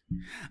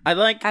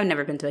 I've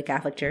never been to a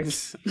Catholic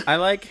church. I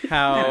like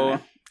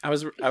how I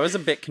was a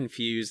bit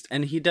confused,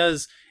 and he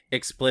does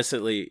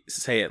explicitly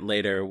say it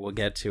later. We'll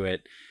get to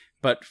it.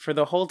 But for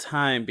the whole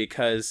time,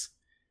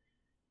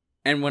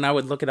 and when I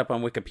would look it up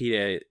on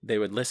Wikipedia, they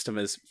would list him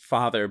as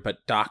Father,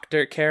 but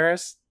Dr.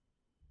 Karras.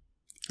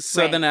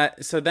 So right.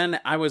 then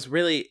I was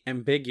really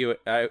ambiguous.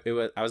 I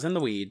was in the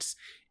weeds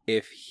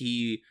if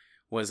he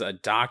was a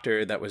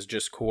doctor that was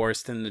just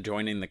coerced into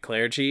joining the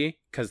clergy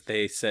because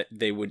they said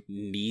they would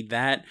need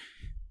that,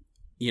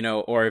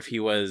 or if he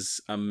was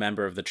a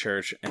member of the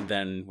church and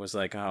then was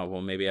like, oh,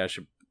 well, maybe I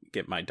should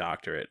get my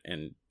doctorate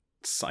in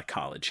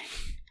psychology.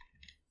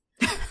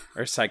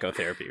 Or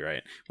psychotherapy,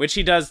 right? Which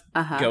he does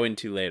go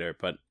into later,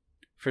 but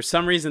for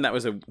some reason that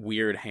was a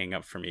weird hang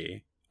up for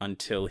me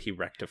until he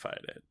rectified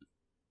it.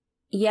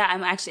 Yeah,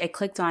 I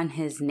clicked on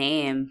his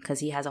name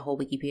because he has a whole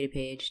Wikipedia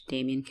page,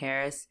 Damien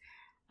Karras.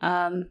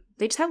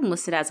 They just have him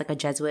listed as like a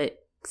Jesuit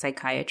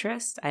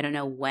psychiatrist. I don't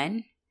know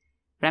when,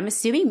 but I'm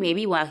assuming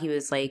maybe while he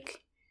was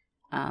like,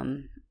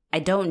 I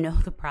don't know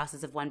the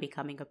process of one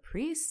becoming a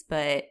priest,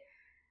 but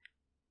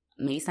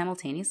maybe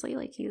simultaneously,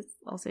 like he was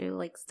also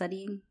like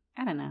studying.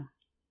 I don't know.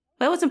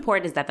 But what's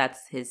important is that that's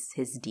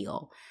his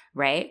deal,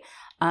 right?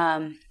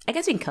 I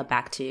guess we can cut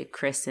back to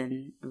Chris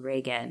and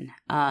Reagan.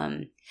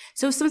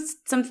 So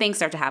some things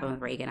start to happen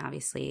with Reagan,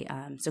 obviously.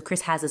 So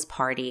Chris has his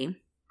party.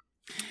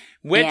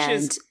 Which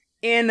is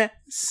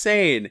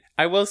insane.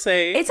 I will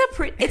say it's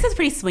a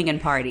pretty swinging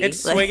party.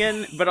 It's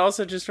swinging, but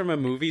also just from a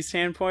movie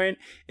standpoint,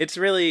 it's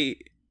really.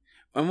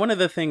 And one of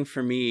the things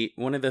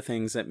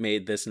that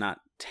made this not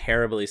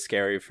terribly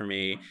scary for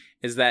me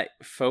is that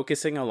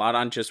focusing a lot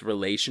on just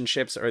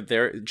relationships, or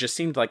there just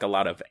seemed like a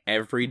lot of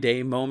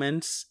everyday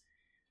moments.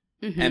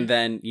 Mm-hmm. And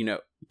then,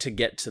 to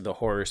get to the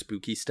horror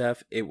spooky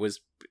stuff,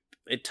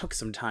 it took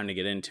some time to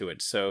get into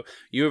it. So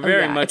you were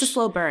very much, it's a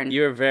slow burn.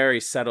 You were very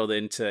settled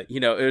into,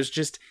 it was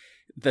just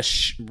the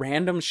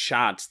random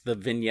shots, the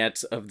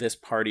vignettes of this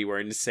party were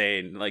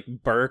insane. Like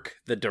Burke,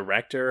 the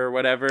director or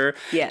whatever,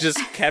 he just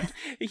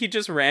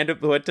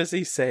what does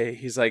he say?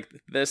 He's like,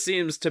 there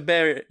seems to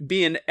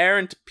be an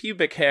errant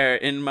pubic hair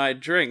in my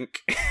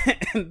drink.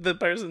 And the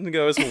person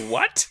goes,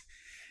 what?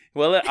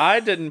 Well, I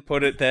didn't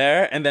put it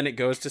there. And then it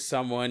goes to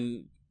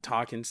someone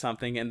talking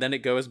something, and then it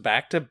goes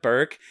back to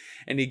Burke,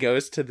 and he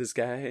goes to this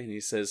guy and he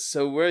says,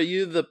 so were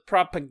you the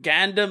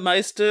propaganda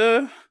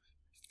meister?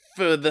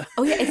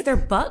 It's their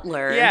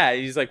butler. Yeah,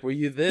 he's like, were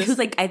you this? He was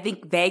like, I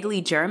think vaguely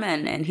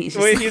German, and he's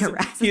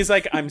just he's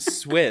like, I'm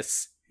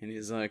Swiss, and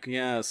he's like,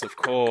 yes, of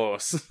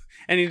course,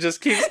 and he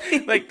just keeps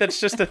like, that's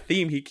just a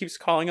theme. He keeps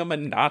calling him a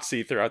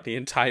Nazi throughout the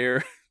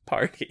entire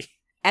party,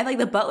 and like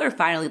the butler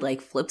finally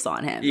like flips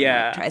on him,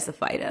 and, like, tries to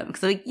fight him.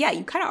 So like,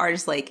 you kind of are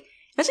just like,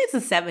 especially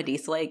it's the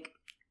 70s, so like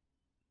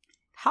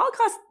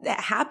Holocaust that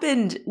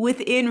happened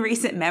within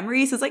recent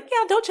memories. It's like,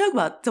 don't joke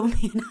about don't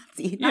be a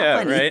Nazi. Not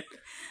funny. Right.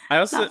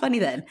 Not funny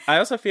then. I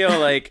also feel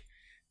like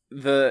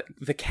the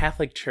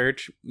Catholic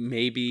Church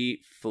maybe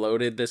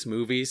floated this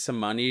movie some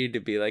money to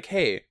be like,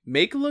 hey,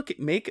 make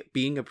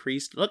being a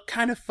priest look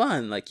kind of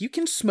fun. Like, you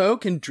can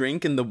smoke and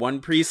drink, and the one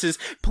priest is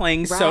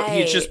playing, so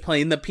he's just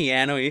playing the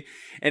piano,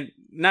 and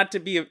not to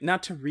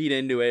read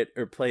into it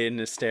or play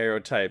into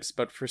stereotypes,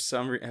 but for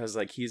some reason I was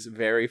like, he's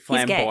very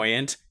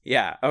flamboyant.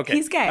 Yeah, okay,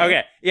 he's gay.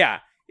 Okay, yeah.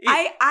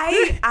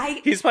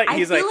 I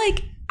feel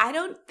like I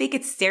don't think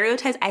it's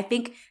stereotypes. I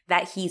think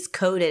that he's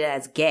coded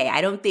as gay.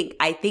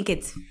 I think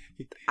it's.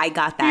 I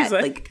got that.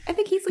 I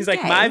think he's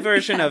like, my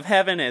version of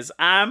heaven is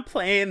I'm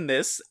playing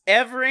this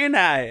every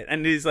night,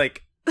 and he's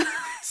like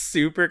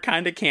super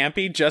kind of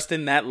campy just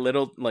in that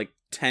little like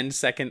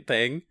 10-second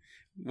thing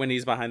when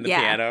he's behind the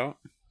piano.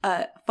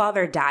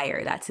 Father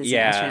Dyer, that's his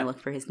name. I was trying to look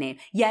for his name.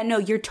 Yeah, no,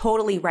 you're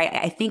totally right.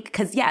 I think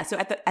because so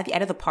at the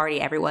end of the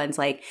party, everyone's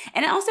like,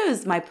 and it also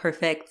is my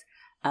perfect.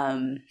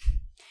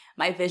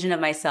 My vision of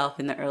myself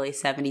in the early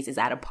 70s is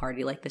at a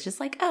party like this,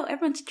 just like, oh,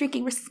 everyone's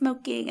drinking, we're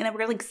smoking, and then we're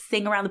gonna like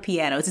sing around the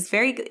piano. It's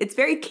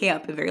very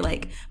camp and very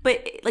like,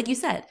 but like you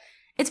said,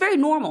 it's very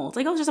normal. It's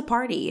like, oh, it's just a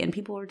party and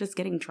people are just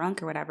getting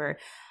drunk or whatever.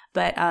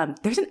 But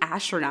there's an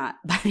astronaut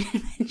by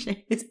mention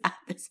who's at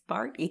this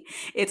party.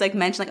 It's like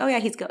mentioned like, oh yeah,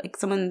 he's like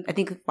someone. I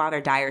think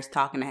Father Dyer's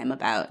talking to him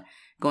about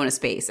going to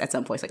space at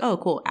some point. It's like, oh,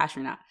 cool,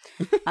 astronaut.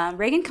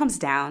 Reagan comes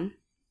down.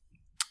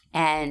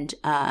 And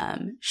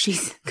she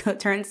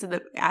turns to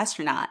the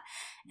astronaut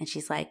and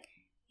she's like,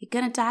 you're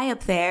gonna die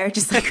up there,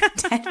 just like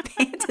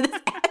deadpan to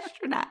this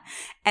astronaut,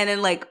 and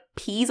then like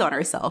pees on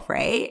herself,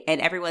 right?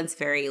 And everyone's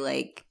very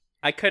like,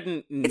 it's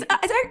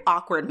a very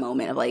awkward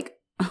moment of like,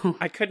 oh,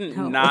 I couldn't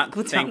not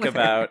think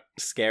about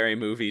Scary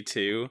Movie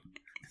 2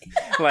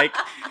 like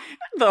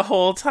the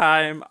whole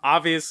time,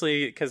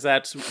 obviously, because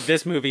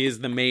this movie is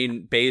the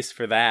main base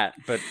for that,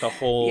 but the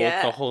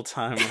whole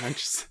time I'm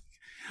just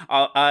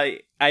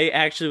I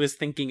actually was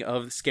thinking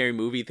of Scary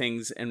Movie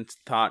things and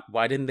thought,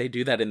 why didn't they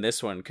do that in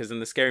this one? Because in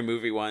the Scary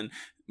Movie one,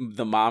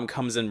 the mom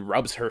comes and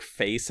rubs her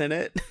face in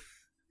it.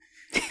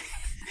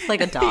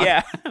 Like a dog.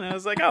 Yeah. And I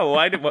was like,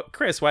 oh,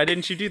 Chris, why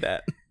didn't you do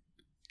that?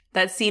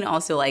 That scene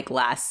also like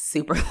lasts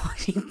super long.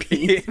 She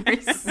pees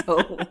for so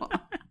long.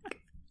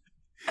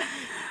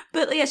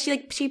 But yeah,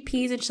 she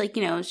pees and she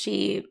like,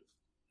 she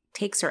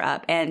takes her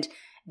up. And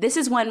this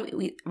is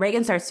when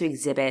Reagan starts to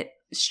exhibit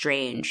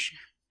strange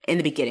in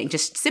the beginning,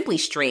 just simply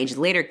strange.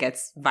 Later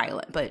gets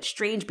violent, but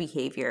strange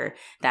behavior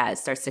that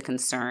starts to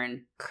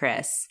concern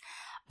Chris.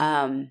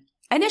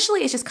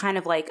 Initially, it's just kind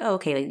of like, oh,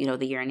 okay, like,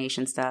 the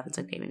urination stuff. It's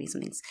like, okay, maybe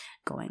something's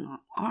going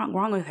on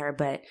wrong with her.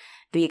 But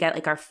we got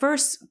like our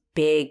first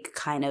big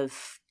kind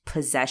of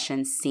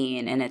possession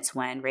scene, and it's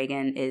when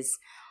Reagan is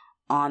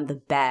on the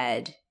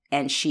bed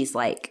and she's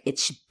like,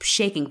 it's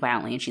shaking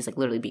violently, and she's like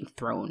literally being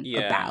thrown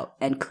about.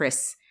 And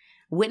Chris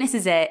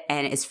witnesses it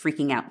and is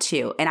freaking out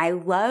too. And I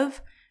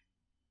love.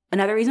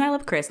 Another reason I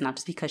love Chris, not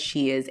just because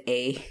she is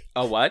a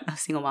what? A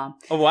single mom.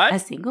 A what? A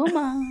single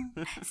mom.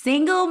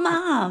 Single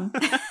mom.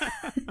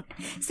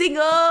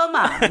 Single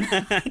mom.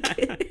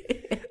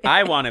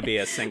 I want to be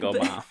a single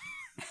mom.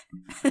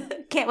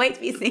 Can't wait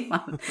to be a single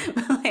mom.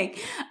 Like,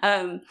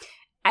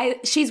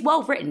 she's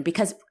well written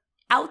because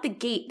out the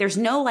gate, there's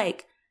no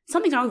like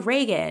something's wrong with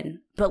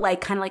Reagan, but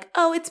like kind of like,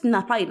 oh, it's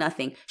probably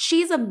nothing.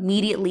 She's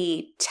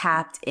immediately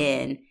tapped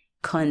in,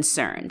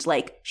 concerned.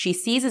 Like she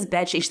sees his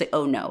bed, she's like,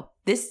 oh no.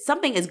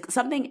 Something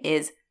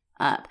is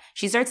up.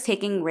 She starts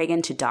taking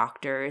Reagan to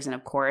doctors, and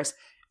of course,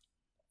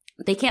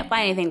 they can't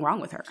find anything wrong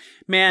with her.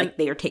 Man, like,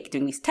 they are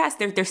doing these tests.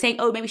 They're saying,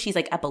 oh, maybe she's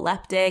like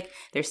epileptic.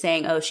 They're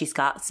saying, oh, she's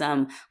got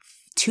some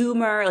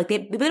tumor. Like they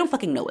don't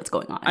fucking know what's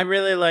going on. I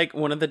really like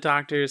one of the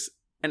doctors,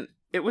 and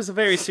it was a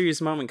very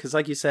serious moment because,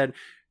 like you said,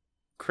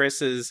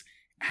 Chris is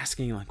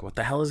asking like, what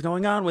the hell is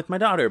going on with my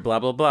daughter, blah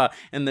blah blah,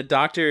 and the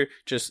doctor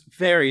just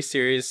very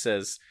serious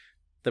says,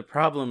 the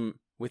problem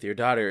with your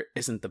daughter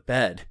isn't the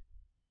bed,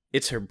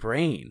 it's her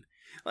brain.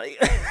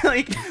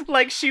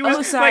 Like she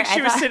was sorry,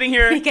 she was sitting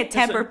here like a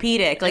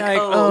Tempur-Pedic.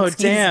 Like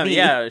damn, me.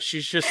 yeah,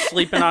 she's just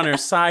sleeping on her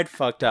side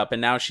fucked up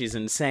and now she's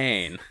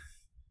insane.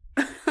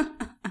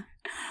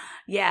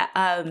 Yeah.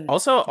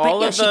 Also,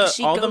 all of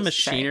the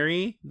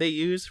machinery they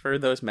use for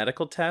those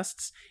medical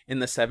tests in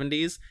the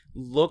 70s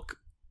look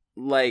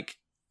like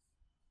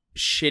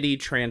shitty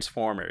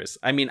Transformers.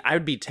 I mean, I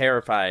would be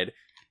terrified.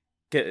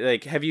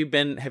 Like, have you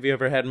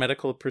ever had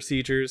medical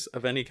procedures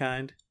of any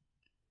kind?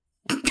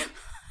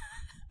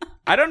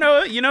 I don't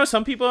know. You know,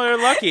 some people are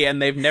lucky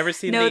and they've never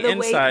seen the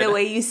inside. The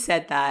way you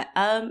said that.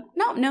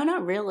 No,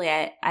 not really.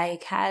 I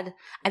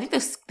think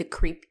the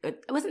creep.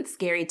 It wasn't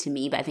scary to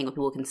me, but I think what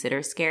people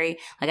consider scary.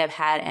 Like I've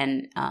had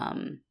an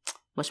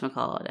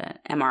whatchamacallit,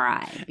 an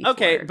MRI before.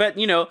 Okay, but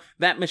you know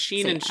that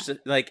machine and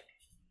like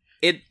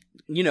it.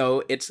 You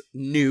know, it's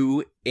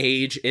new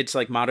age. It's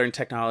like modern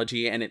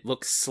technology, and it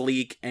looks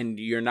sleek, and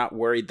you're not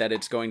worried that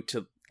it's going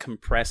to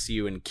compress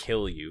you and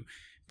kill you.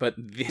 But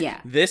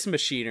this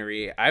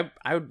machinery, I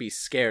would be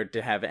scared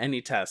to have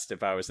any test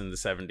if I was in the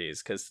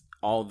 70s because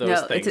all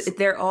those things.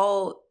 They're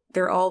all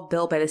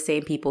built by the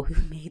same people who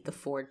made the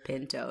Ford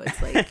Pinto.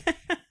 It's like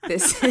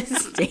this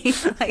thing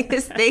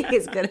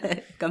is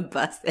gonna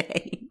combust at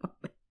any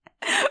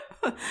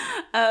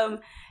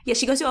moment.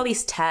 She goes through all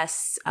these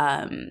tests,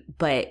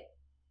 but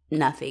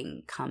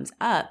nothing comes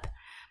up.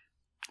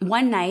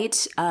 One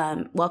night,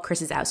 while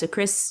Chris is out, so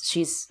Chris,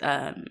 she's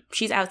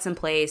out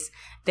someplace.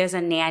 There's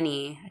a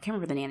nanny. I can't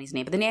remember the nanny's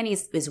name, but the nanny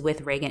is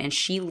with Regan, and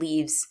she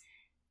leaves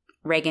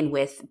Regan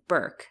with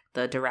Burke,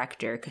 the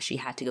director, because she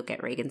had to go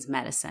get Regan's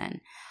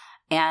medicine.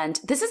 And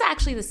this is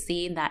actually the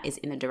scene that is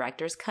in the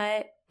director's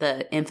cut,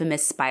 the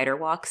infamous spider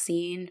walk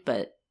scene.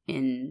 But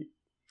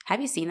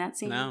have you seen that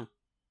scene? No,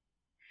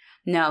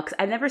 because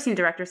I've never seen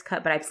director's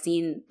cut, but I've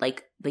seen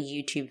like the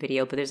YouTube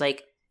video. But there's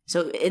like.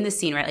 So in the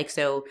scene, right, like,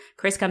 so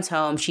Chris comes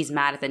home, she's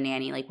mad at the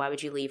nanny, like, why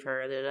would you leave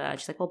her?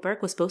 She's like, well,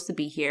 Burke was supposed to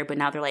be here, but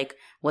now they're like,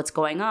 what's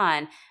going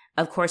on?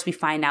 Of course, we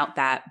find out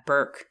that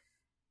Burke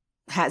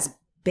has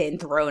been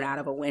thrown out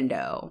of a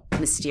window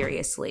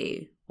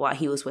mysteriously while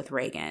he was with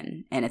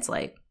Regan. And it's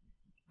like,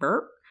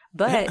 Burke?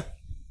 But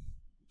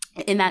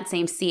in that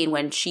same scene,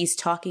 when she's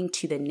talking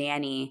to the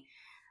nanny,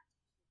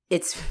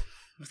 it's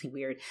really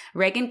weird.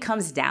 Regan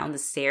comes down the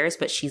stairs,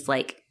 but she's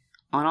like,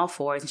 on all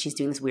fours, and she's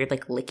doing this weird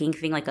like licking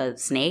thing like a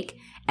snake,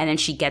 and then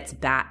she gets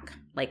back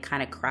like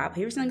kind of crab. Have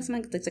you ever seen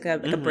something that's like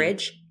a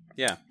bridge?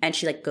 Yeah. And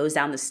she like goes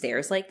down the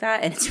stairs like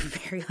that, and it's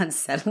very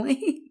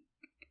unsettling.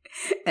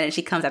 And then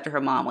she comes after her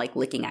mom like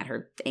licking at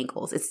her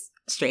ankles. It's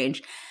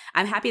strange.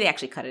 I'm happy they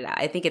actually cut it out.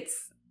 I think it's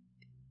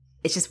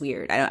just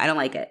weird. I don't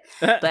like it.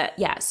 But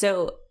yeah,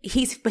 so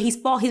he's been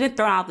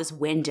thrown out this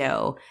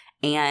window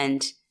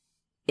and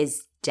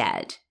is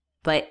dead.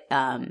 But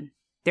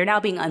they're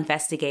now being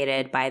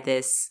investigated by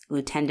this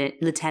Lieutenant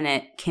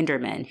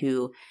Kinderman,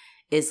 who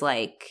is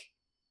like,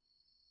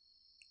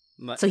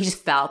 so he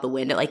just fell out the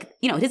window. Like,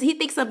 you know, he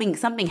thinks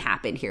something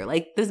happened here.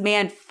 Like, this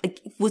man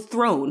was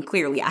thrown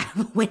clearly out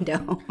of a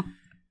window.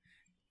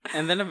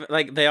 And then,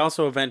 like, they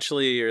also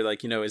eventually are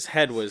like, you know, his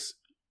head was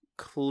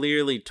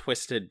clearly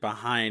twisted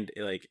behind,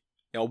 like,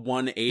 a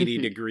 180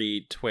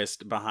 degree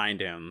twist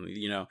behind him.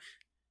 You know,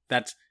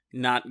 that's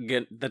not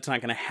good. That's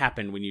not going to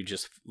happen when you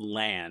just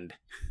land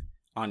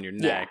on your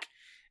neck.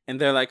 And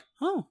they're like,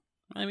 oh,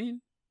 I mean,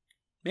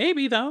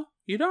 maybe though,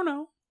 you don't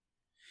know.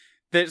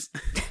 There's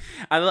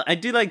I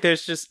do like,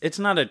 there's just, it's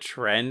not a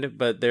trend,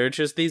 but there are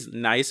just these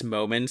nice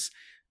moments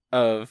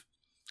of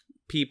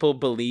people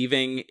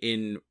believing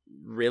in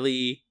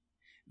really,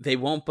 they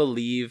won't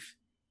believe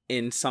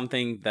in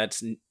something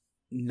that's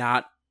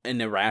not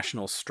an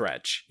irrational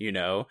stretch, you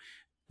know?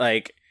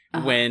 Like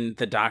when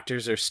the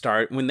doctors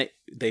when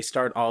they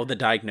start all the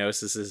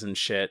diagnoses and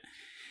shit,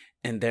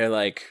 and they're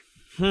like,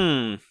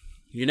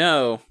 you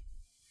know,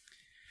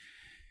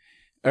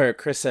 or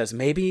Chris says,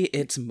 maybe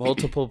it's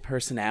multiple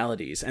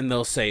personalities. And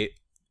they'll say,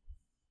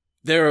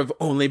 there have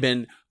only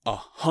been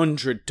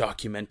 100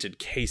 documented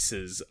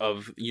cases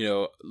of, you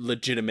know,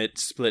 legitimate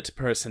split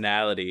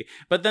personality.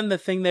 But then the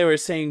thing they were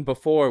saying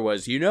before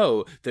was, you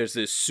know, there's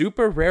this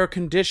super rare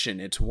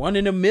condition. It's 1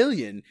 in a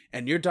million.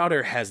 And your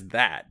daughter has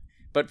that.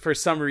 But for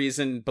some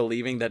reason,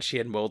 believing that she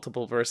had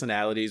multiple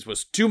personalities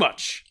was too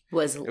much.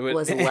 Was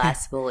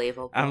less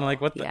believable. I'm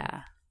like, what the?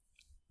 Yeah.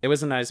 It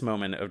was a nice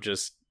moment of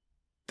just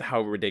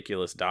how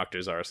ridiculous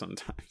doctors are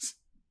sometimes.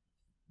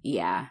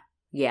 Yeah.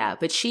 Yeah.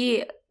 But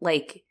she,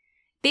 like,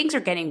 things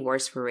are getting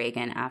worse for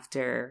Regan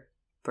after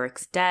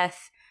Burke's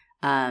death.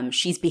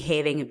 She's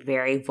behaving in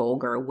very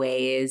vulgar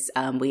ways.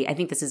 I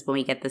think this is when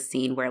we get the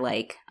scene where,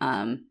 like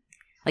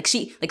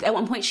she, like, at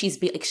one point she's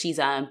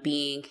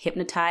being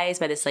hypnotized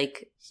by this,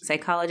 like,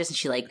 psychologist, and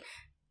she, like,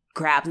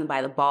 grabs him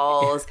by the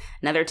balls.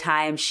 Another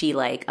time she,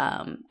 like,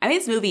 I mean,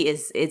 this movie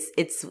is,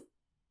 it's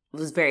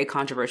was very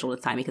controversial at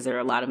the time because there are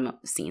a lot of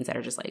scenes that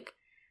are just like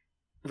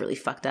really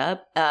fucked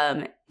up.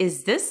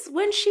 Is this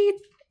when she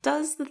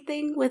does the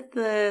thing with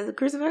the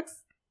crucifix?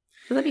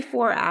 Was that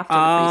before or after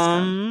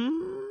the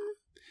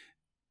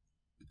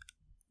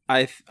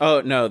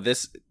priest? No,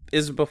 this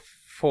is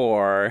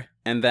before,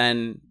 and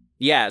then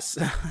yes.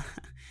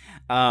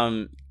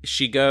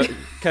 She go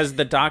because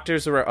the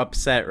doctors were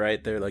upset,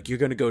 right? They're like, you're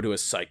gonna go to a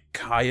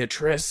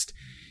psychiatrist,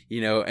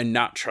 and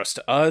not trust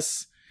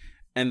us.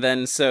 And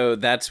then so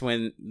that's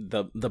when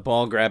the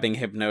ball grabbing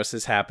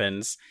hypnosis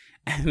happens,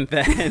 and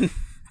then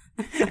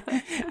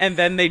and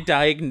then they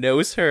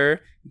diagnose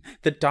her.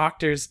 The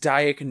doctors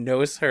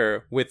diagnose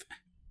her with,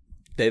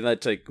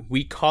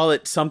 we call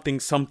it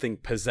something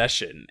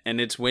possession,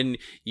 and it's when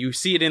you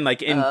see it in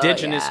like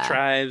indigenous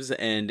tribes,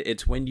 and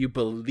it's when you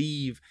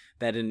believe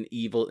that an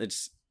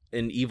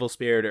evil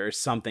spirit or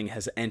something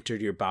has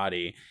entered your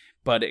body,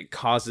 but it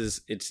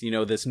causes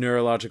this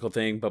neurological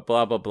thing, but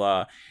blah blah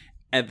blah.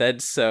 And then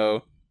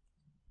so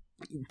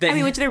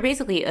which they're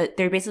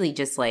basically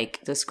just like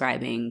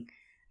describing,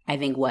 I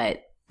think,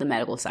 what the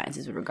medical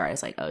sciences would regard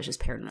as like, it's just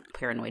paranoid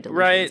delusions,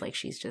 right? Like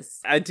she's just,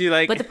 I do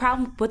like, but the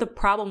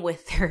problem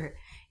with their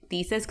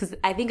thesis, because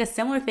I think a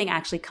similar thing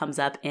actually comes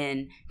up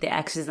in The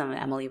Exorcism of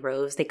Emily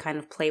Rose. They kind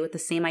of play with the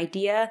same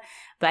idea,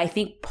 but I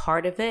think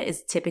part of it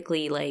is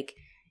typically like,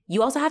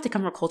 you also have to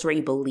come from a culture where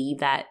you believe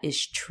that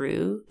is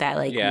true, that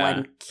like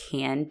one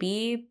can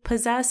be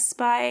possessed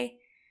by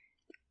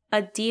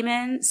a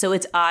demon. So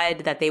it's odd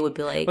that they would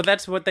be like, but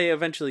that's what they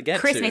eventually get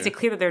Chris to. makes it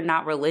clear that they're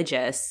not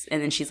religious,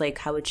 and then she's like,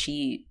 how would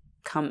she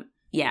come?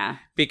 Yeah,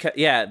 because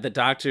the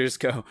doctors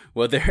go,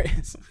 well, there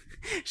is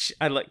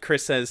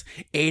Chris says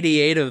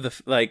 88 of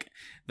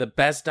the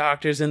best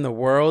doctors in the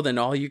world, and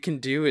all you can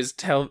do is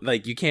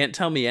you can't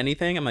tell me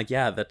anything. I'm like,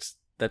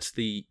 that's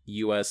the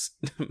US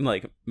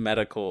like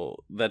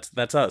medical,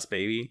 that's us,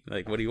 baby.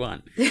 Like, what do you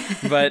want?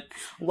 But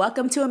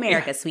welcome to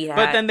America, sweetheart.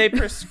 But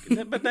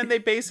then they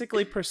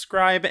basically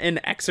prescribe an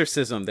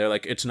exorcism. They're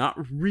like, it's not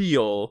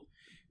real,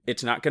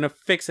 it's not going to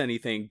fix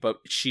anything, but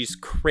she's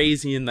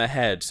crazy in the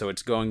head, so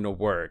it's going to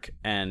work.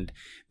 And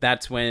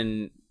that's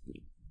when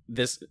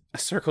this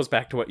circles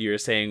back to what you were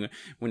saying,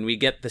 when we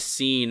get the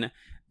scene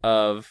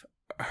of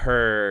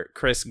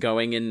Chris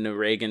going into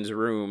Reagan's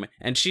room,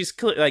 and she's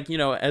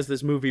as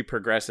this movie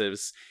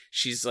progresses,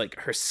 she's like,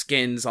 her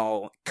skin's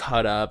all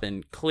cut up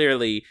and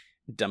clearly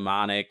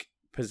demonic,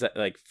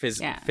 physically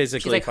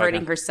she's like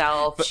hurting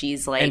herself,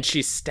 and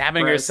she's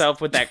stabbing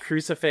herself with that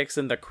crucifix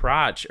in the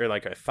crotch or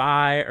like a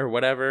thigh or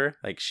whatever,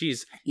 like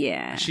she's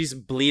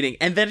bleeding,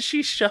 and then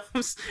she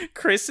shoves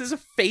Chris's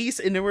face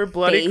into her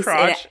bloody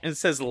crotch and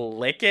says,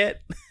 lick it.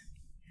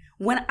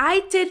 When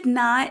I did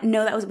not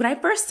know that was, when I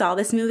first saw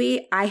this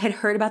movie, I had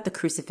heard about the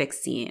crucifix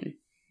scene.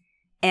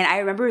 And I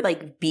remember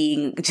like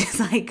being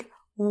just like,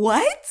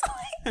 what?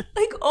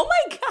 like, oh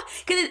my God.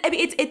 Because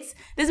it's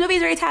this movie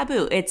is very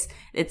taboo. It's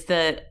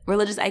the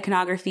religious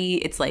iconography.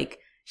 It's like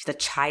she's a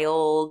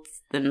child.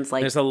 Then it's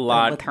like, there's a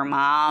lot with her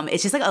mom.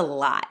 It's just like a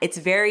lot.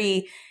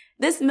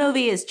 This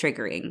movie is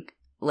triggering,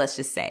 let's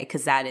just say,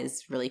 because that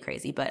is really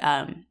crazy. But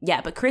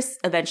but Chris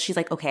eventually, she's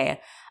like, okay,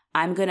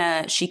 I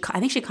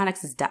think she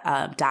contacts this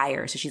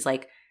Dyer. So she's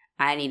like,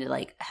 I need to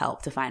like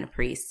help to find a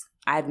priest.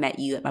 I've met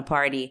you at my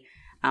party.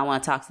 I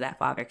want to talk to that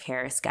Father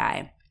Karras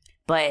guy.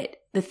 But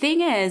the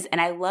thing is,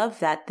 and I love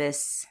that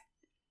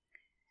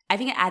I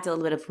think it adds a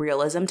little bit of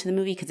realism to the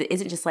movie, because it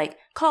isn't just like,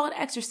 call an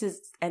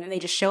exorcist and then they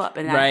just show up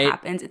and that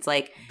happens. It's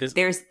like,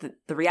 there's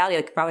the reality,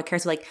 like Father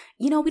Karras, like,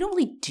 we don't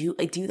really do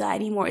that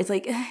anymore. It's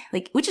like,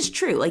 which is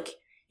true. Like,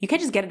 you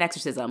can't just get an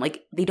exorcism.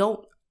 Like,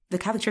 the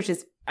Catholic Church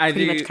is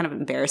pretty much kind of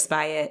embarrassed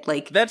by it.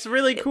 Like, that's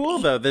really cool,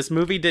 though. This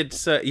movie did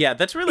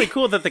that's really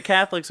cool that the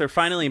Catholics are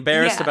finally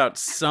embarrassed about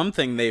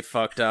something they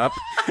fucked up.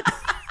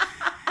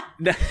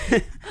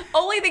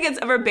 Only thing that's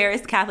ever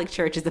embarrassed Catholic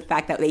Church is the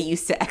fact that they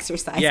used to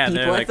exorcise people.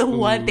 That's like, the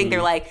one thing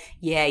they're like,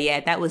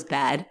 that was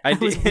bad. That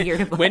was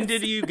weird. When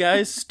did you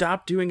guys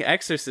stop doing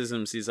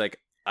exorcisms? He's like,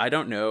 I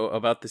don't know,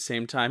 about the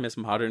same time as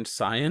modern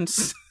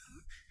science.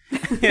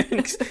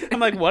 I'm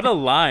like, what a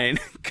line,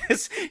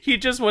 because he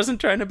just wasn't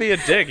trying to be a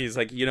dick. He's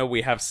like,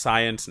 we have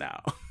science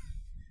now.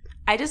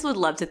 I just would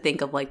love to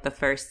think of like the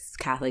first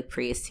Catholic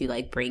priest who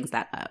like brings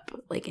that up,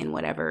 like in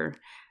whatever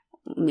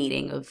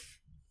meeting of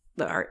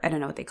the art, I don't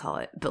know what they call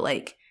it, but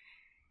like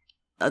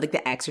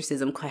the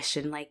exorcism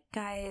question, like,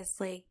 guys,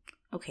 like,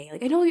 okay,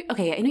 like I know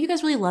you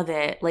guys really love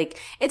it, like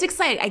it's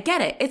exciting, I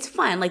get it, it's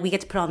fun, like we get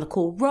to put on the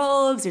cool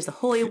robes, there's the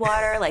holy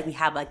water, like we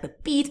have like the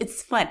beats,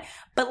 it's fun,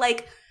 but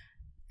like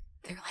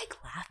they're like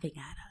laughing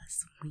at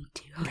us when we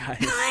do. Guys,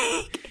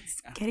 like,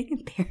 it's getting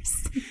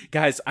embarrassing.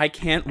 Guys, I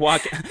can't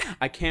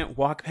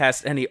walk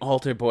past any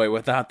altar boy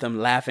without them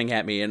laughing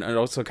at me, and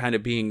also kind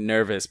of being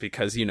nervous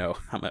because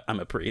I'm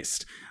a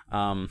priest.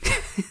 Oh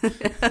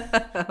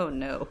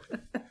no.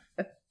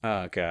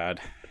 Oh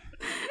God.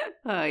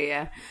 Oh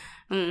yeah.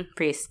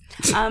 Priest.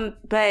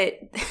 But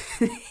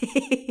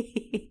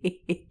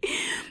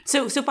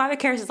so Father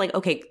Karras is like,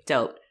 okay,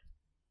 dope.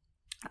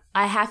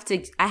 I have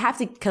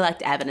to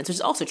collect evidence, which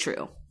is also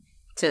true.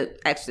 to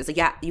exercise. Like,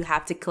 yeah, you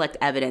have to collect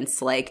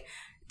evidence. Like,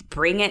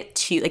 bring it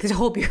to, like, there's a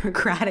whole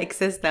bureaucratic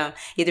system.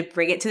 You have to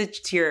bring it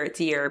to your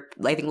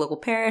I think local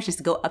parish, just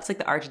to go up to like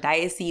the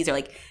archdiocese or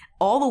like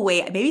all the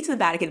way maybe to the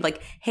Vatican.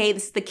 Like, hey,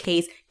 this is the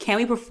case. Can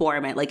we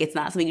perform it? Like, it's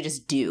not something you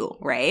just do,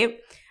 right?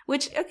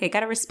 Which, okay,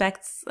 gotta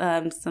respect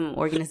some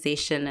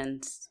organization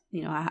and,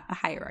 you know, a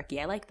hierarchy.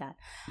 I like that.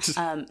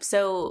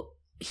 So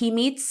he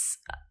meets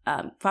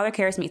Father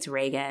Karras meets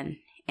Regan,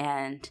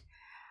 and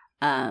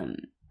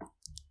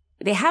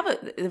they have one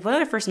of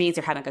their first meetings.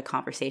 They're having a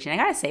conversation. I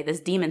gotta say, this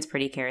demon's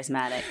pretty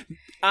charismatic.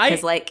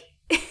 Because like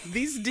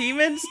these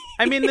demons.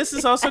 I mean, this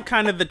is also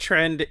kind of the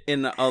trend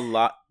in a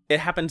lot. It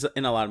happens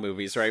in a lot of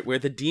movies, right? Where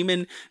the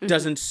demon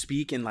doesn't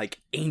speak in like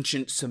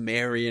ancient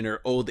Sumerian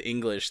or Old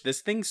English. This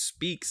thing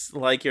speaks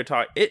like you're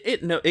talking.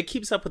 It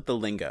keeps up with the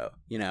lingo.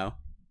 You know,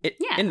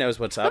 it knows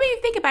what's up. I mean,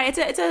 you think about it.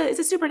 It's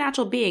a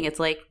supernatural being. It's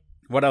like,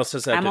 what else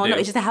does that have to do?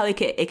 It's just how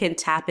it can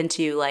tap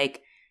into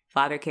like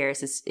Father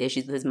Karras'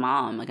 issues with his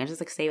mom. Like, I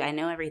just like say, I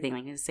know everything.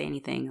 Like, I can say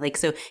anything. Like,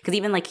 so, because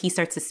even like he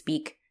starts to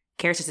speak,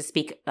 Karras starts to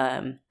speak,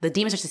 the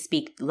demon starts to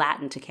speak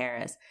Latin to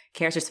Karras.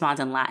 Karras responds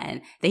in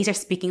Latin. Then he starts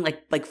speaking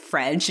like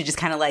French and just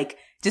kind of like,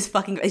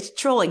 it's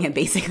trolling him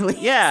basically.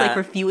 Yeah. It's like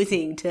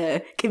refusing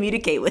to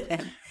communicate with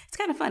him. It's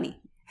kind of funny.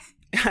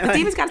 The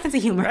demon's got a sense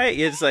of humor. Right.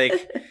 It's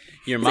like,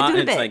 your mom,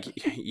 it's like,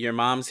 your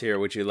mom's here.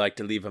 Would you like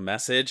to leave a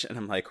message? And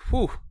I'm like,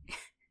 whew.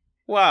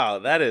 Wow,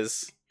 that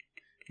is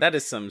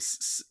some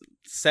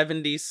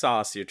 70s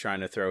sauce you're trying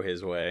to throw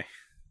his way.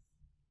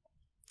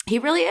 He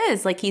really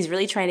is. Like, he's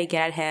really trying to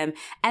get at him.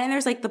 And then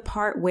there's like the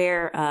part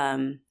where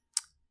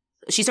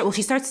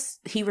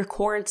he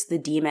records the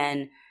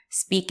demon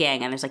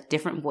speaking, and there's like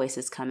different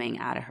voices coming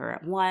out of her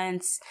at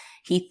once.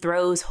 He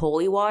throws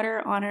holy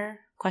water on her,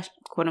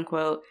 quote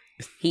unquote.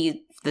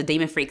 The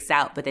demon freaks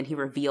out, but then he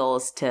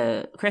reveals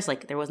to Chris,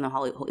 like, there was no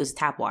holy, it was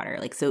tap water.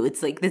 Like, so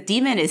it's like the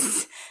demon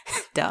is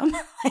dumb.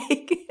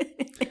 Like,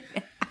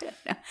 I don't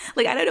know.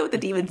 Like, I don't know what the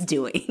demon's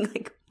doing.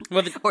 Like,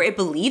 or it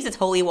believes it's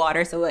holy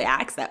water, so it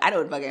acts that. I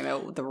don't fucking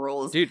know the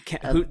rules. Dude,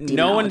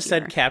 no one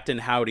said Captain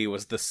Howdy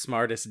was the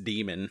smartest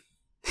demon.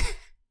 He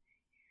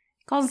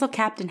calls himself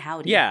Captain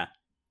Howdy. Yeah.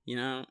 You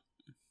know,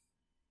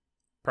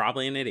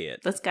 probably an idiot.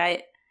 This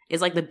guy is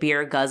like the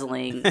beer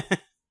guzzling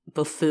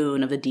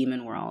buffoon of the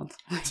demon world.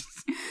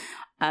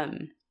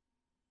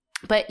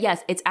 But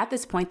yes, it's at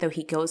this point though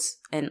he goes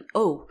and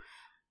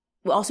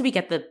we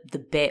get the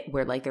bit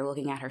where like they're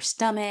looking at her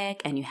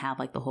stomach, and you have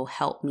like the whole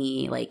help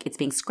me, like it's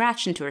being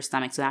scratched into her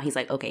stomach. So now he's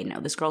like, okay, no,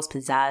 this girl's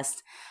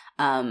possessed.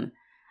 I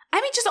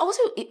mean, just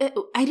also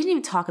I didn't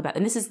even talk about,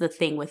 and this is the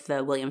thing with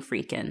the William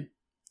Friedkin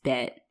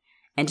bit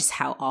and just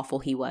how awful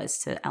he was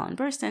to Ellen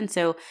Burstyn.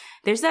 So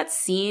there's that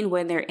scene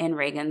when they're in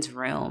Regan's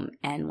room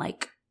and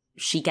like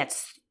she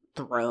gets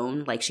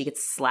thrown, like she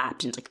gets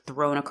slapped and like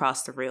thrown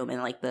across the room,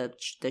 and like the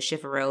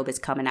chifforobe is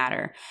coming at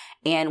her.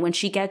 And when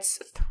she gets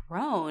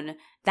thrown,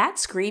 that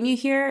scream you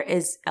hear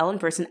is Ellen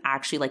Burstyn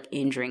actually like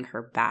injuring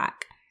her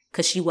back,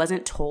 because she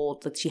wasn't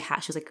told that she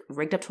was like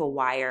rigged up to a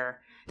wire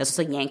that's just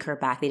like yank her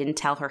back. They didn't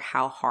tell her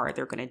how hard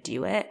they're going to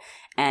do it.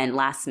 And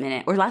last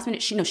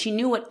minute she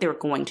knew what they were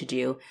going to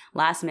do.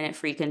 Last minute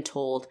Friedkin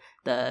told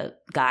the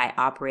guy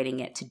operating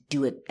it to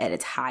do it at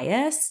its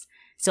highest.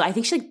 So I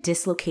think she like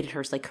dislocated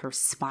her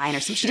spine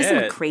or something. She did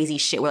some crazy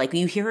shit where like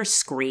you hear her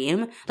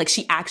scream, like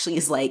she actually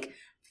is like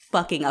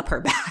fucking up her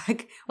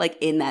back, like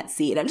in that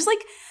scene. I'm just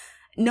like,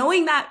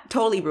 knowing that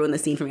totally ruined the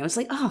scene for me. I was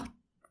like, oh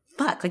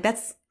fuck, like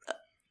that's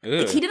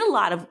like, he did a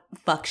lot of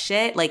fuck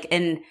shit. Like,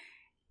 and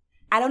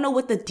I don't know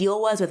what the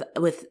deal was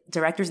with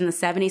directors in the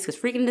 70s, because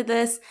Friedkin did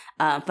this,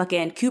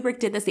 fucking Kubrick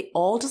did this. They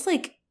all just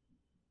like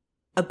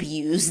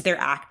abused their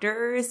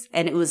actors,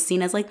 and it was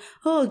seen as like,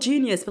 oh,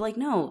 genius. But like,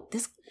 no,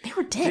 they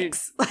were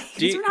dicks.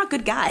 These were not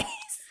good guys.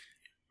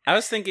 I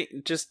was thinking,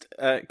 just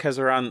because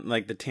we're on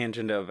like the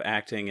tangent of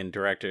acting and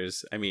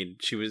directors. I mean,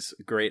 she was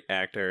a great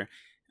actor.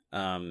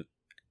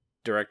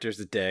 Director's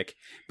a dick,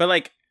 but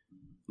like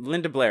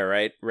Linda Blair,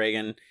 right?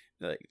 Regan,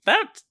 like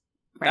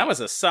that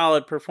was a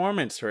solid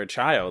performance for a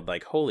child.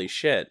 Like, holy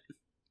shit.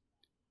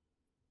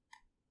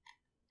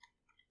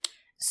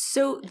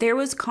 So there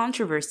was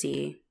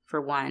controversy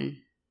one,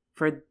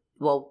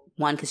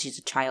 because she's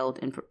a child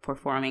and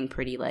performing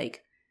pretty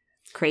like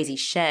crazy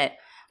shit.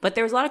 But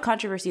there was a lot of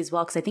controversy as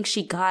well, because I think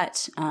she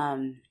got,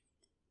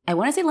 I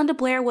want to say Linda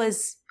Blair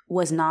was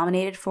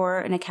nominated for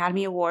an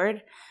Academy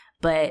Award,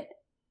 but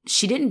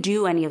she didn't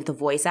do any of the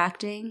voice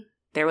acting.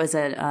 There was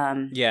a,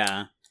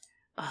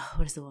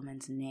 what is the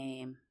woman's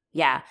name?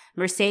 Yeah,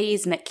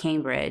 Mercedes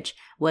McCambridge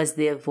was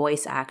the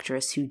voice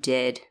actress who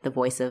did the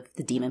voice of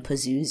the demon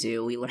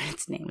Pazuzu. We learned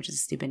its name, which is a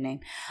stupid name,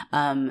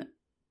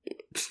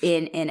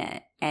 in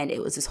it. And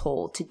it was this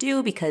whole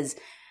to-do because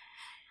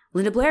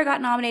Linda Blair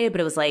got nominated, but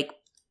it was like,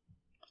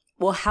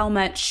 well, how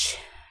much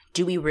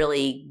do we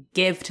really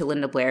give to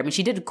Linda Blair? I mean,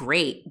 she did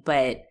great,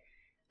 but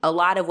a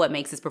lot of what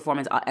makes this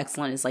performance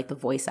excellent is like the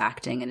voice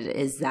acting, and it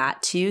is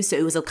that too. So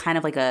it was a kind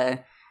of like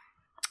a...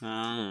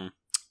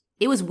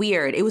 It was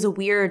weird. It was a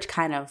weird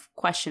kind of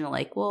question,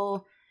 like,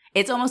 well,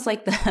 It's almost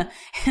like the,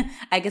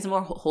 I guess,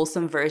 more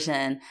wholesome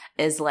version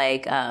is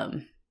like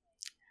the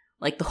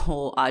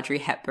whole Audrey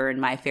Hepburn,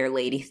 My Fair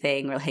Lady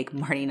thing, where like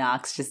Marty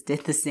Knox just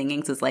did the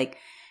singing. So it's like,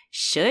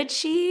 should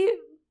she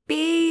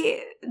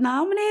be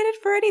nominated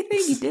for anything?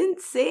 You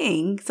didn't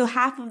sing. So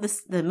half of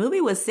the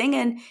movie was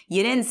singing.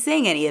 You didn't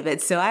sing any of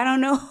it. So I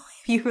don't know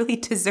if you really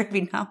deserve to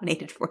be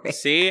nominated for it.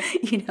 See?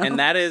 You know?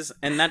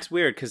 And that's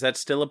weird because that's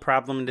still a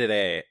problem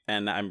today.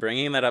 And I'm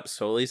bringing that up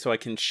solely so I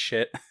can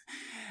shit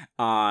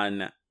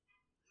on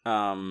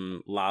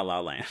La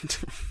La Land.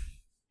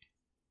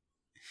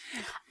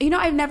 You know,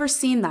 I've never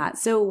seen that.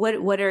 So what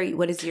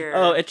is your...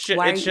 Oh, it's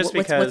just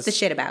because... What's the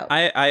shit about?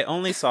 I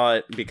only saw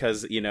it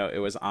because, you know, it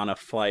was on a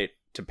flight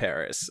to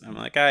Paris. I'm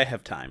like, I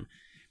have time.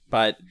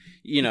 But,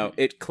 you know,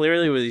 it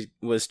clearly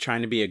was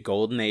trying to be a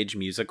golden age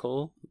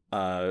musical.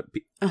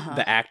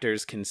 The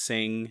actors can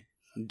sing,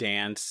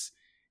 dance,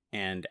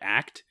 and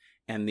act,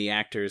 and the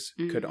actors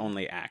could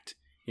only act.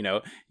 You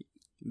know,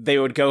 they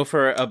would go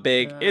for a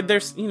big...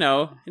 There's, you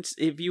know, it's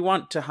if you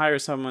want to hire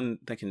someone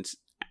that can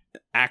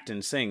act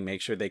and sing,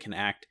 make sure they can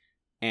act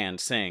and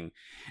sing.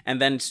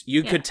 And then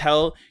you could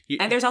tell...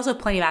 and there's also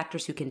plenty of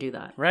actors who can do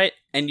that. Right?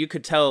 And you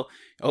could tell,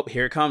 oh,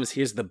 here it comes.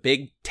 Here's the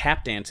big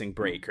tap dancing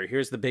break, or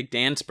here's the big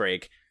dance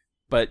break.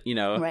 But, you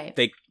know,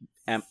 they...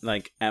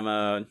 like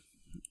Emma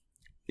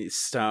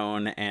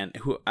Stone and...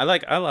 I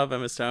love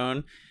Emma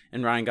Stone,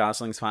 and Ryan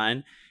Gosling's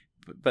fine.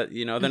 But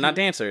you know, they're not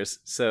dancers.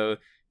 So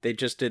they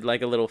just did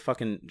like a little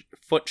fucking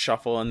foot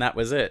shuffle, and that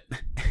was it.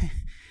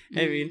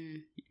 I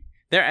mean...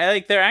 Their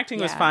acting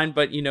was fine,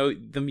 but you know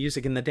the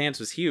music and the dance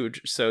was huge.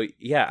 So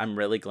yeah, I'm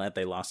really glad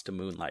they lost to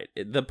Moonlight.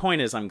 The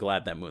point is, I'm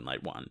glad that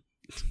Moonlight won.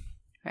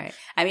 Right.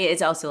 I mean,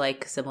 it's also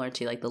like similar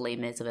to like the Les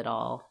Mis of it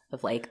all,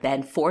 of like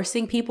then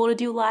forcing people to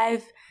do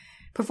live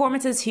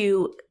performances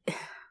who,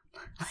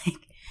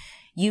 like,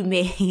 you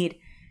made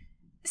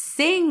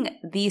sing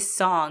these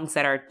songs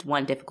that are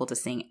difficult to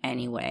sing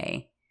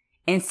anyway,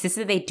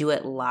 insisted they do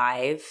it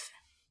live.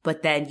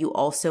 But then you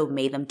also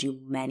made them do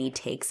many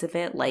takes of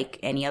it, like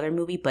any other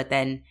movie. But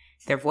then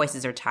their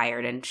voices are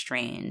tired and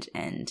strained.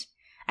 And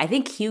I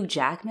think Hugh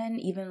Jackman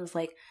even was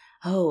like,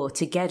 oh,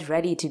 to get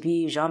ready to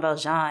be Jean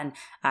Valjean,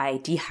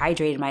 I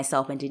dehydrated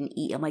myself and didn't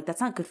eat. I'm like,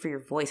 that's not good for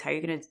your voice. How are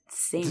you going to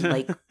sing?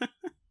 Like,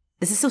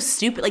 this is so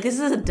stupid. Like,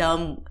 this is a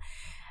dumb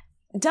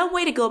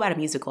way to go about a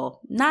musical.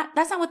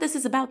 That's not what this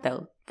is about,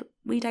 though. But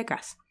we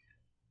digress.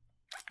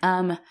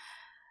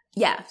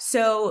 Yeah,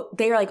 so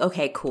they were like,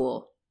 okay,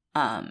 cool.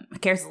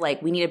 Karis is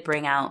like, we need to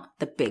bring out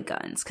the big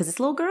guns because this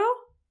little girl,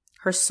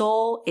 her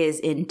soul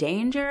is in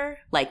danger.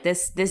 Like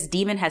this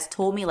demon has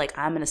told me, like,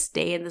 I'm gonna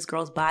stay in this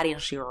girl's body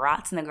and she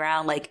rots in the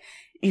ground. Like,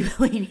 you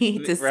really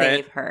need to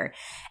save her.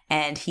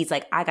 And he's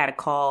like, I gotta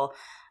call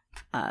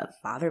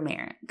Father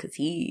Merrin because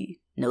he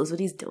knows what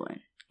he's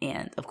doing.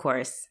 And of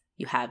course,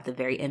 you have the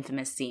very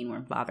infamous scene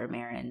where Father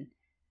Merrin.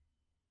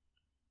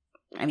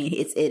 I mean,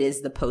 it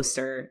is the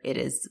poster. It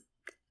is.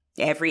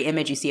 Every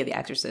image you see of the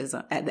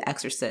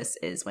Exorcist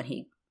is when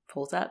he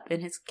pulls up in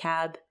his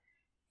cab.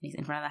 He's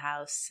in front of the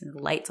house, and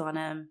the lights on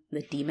him.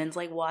 The demon's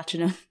like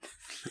watching him.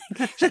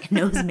 She like,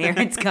 knows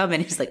Merrin's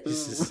coming. He's like,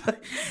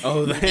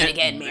 oh,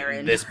 again,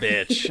 Merrin, this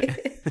bitch.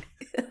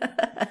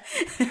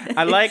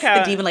 I like how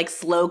the demon like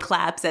slow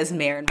claps as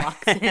Merrin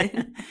walks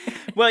in.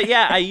 Well,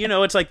 yeah,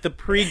 it's like the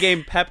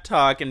pregame pep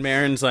talk, and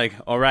Merrin's like,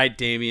 "All right,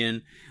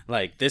 Damien."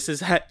 Like, this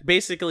is how,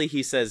 basically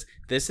he says,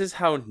 this is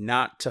how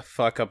not to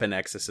fuck up an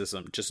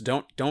exorcism. Just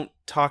don't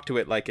talk to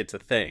it like it's a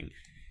thing.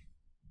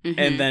 Mm-hmm.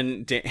 And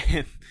then,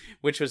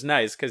 which was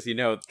nice because you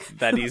know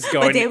that he's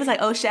going. But Dave was like,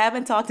 "Oh shit, I've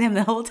been talking to him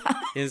the whole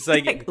time." It's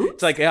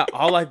like, yeah,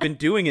 all I've been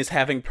doing is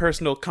having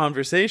personal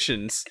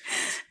conversations.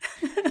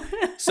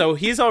 So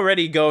he's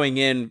already going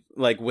in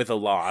like with a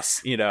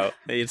loss, you know.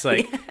 It's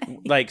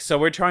like,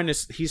 so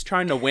he's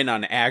trying to win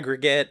on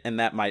aggregate, and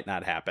that might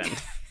not happen.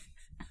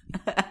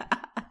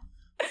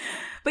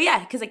 But yeah,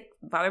 because like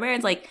Father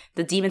Merrin's like,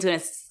 the demon's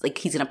gonna like,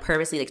 he's gonna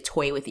purposely like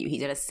toy with you.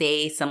 He's gonna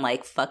say some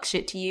like fuck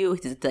shit to you,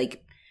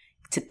 like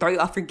to throw you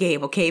off your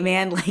game. Okay,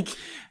 man. Like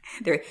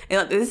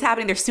this is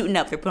happening. They're suiting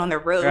up. They're putting on their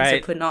robes. Right.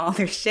 They're putting on all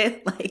their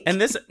shit. Like, and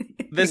this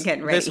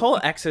whole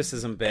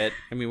exorcism bit.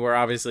 I mean, we're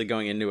obviously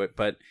going into it,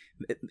 but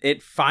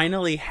it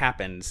finally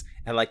happens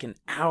at like an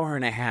hour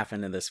and a half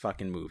into this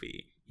fucking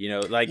movie. You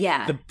know, like,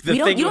 yeah, you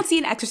don't see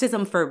an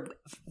exorcism for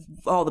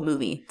all the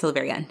movie till the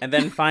very end. And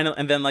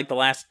then like the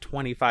last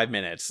 25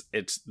 minutes,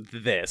 it's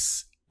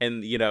this.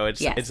 And you know,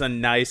 it's a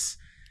nice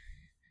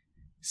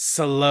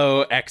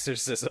slow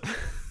exorcism.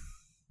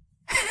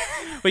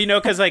 But you know,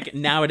 because like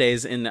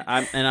nowadays,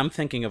 I'm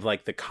thinking of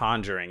like The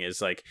Conjuring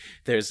is like,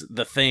 there's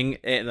the thing,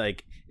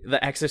 like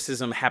the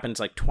exorcism happens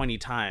like 20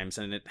 times,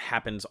 and it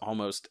happens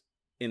almost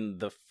in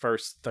the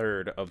first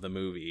third of the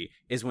movie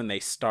is when they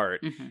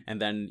start. Mm-hmm. And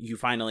then you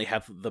finally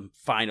have the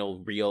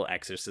final real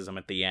exorcism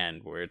at the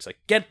end where it's like,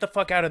 get the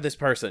fuck out of this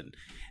person.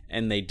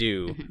 And they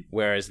do. Mm-hmm.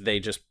 Whereas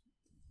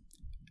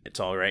it's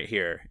all right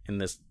here in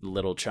this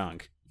little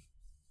chunk.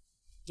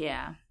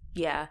 Yeah.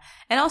 Yeah.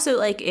 And also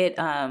like it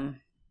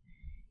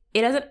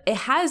it doesn't. It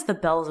has the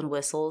bells and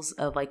whistles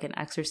of like an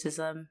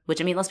exorcism,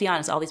 which I mean, let's be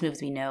honest. All these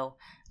movies we know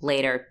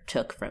later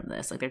took from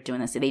this. Like they're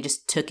doing this. They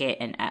just took it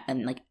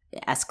and like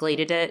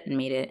escalated it and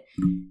made it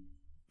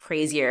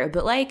crazier.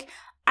 But like,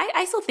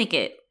 I still think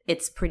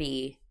it's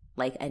pretty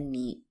like a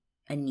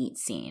neat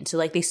scene. So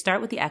like they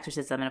start with the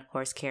exorcism, and of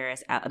course,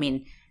 Karras. I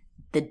mean,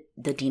 the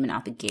demon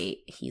out the gate.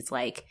 He's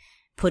like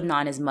putting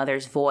on his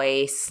mother's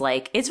voice.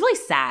 Like it's really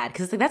sad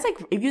because like that's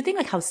like if you think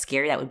like how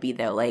scary that would be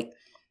though, like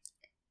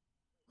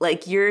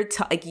you're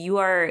like you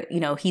are, you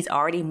know, he's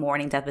already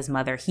mourning death of his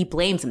mother. He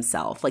blames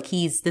himself. Like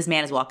this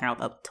man is walking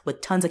around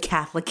with tons of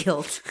Catholic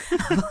guilt,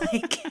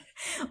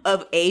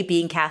 of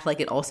being Catholic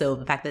and also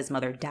the fact that his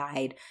mother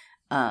died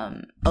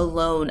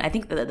alone. I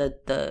think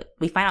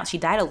we find out she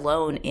died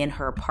alone in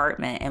her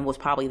apartment and was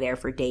probably there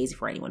for days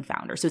before anyone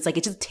found her. So it's like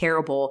it's just a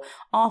terrible,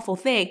 awful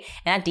thing.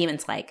 And that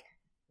demon's like,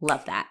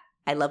 love that.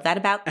 I love that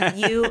about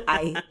you.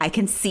 I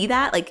can see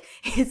that. Like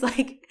it's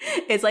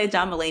like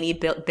John Mulaney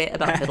bit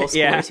about middle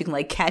schoolers who can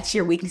like catch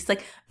your weakness. It's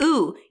like,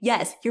 ooh,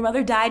 yes, your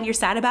mother died and you're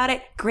sad about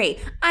it. Great.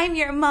 I'm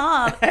your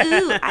mom.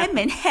 Ooh, I'm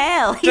in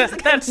hell.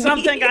 That's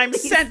something I'm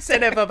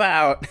sensitive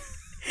about.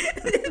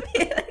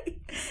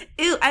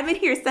 Ooh, I'm in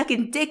here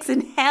sucking dicks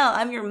in hell.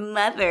 I'm your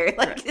mother.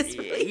 Like it's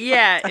really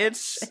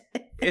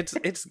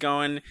it's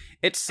going.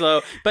 It's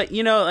slow, but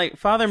you know, like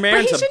Father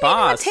Merrin's a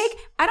boss.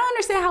 I don't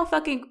understand how I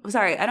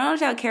don't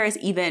understand how Karras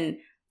even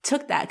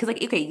took that because,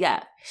 like, okay,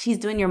 yeah, she's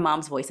doing your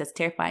mom's voice. That's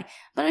terrifying.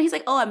 But he's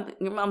like, oh,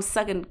 your mom's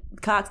sucking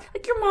cocks.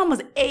 Like your mom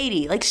was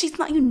 80. Like she's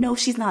not. You know,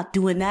 she's not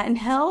doing that in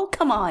hell.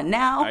 Come on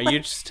now. Are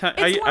you just?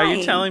 Are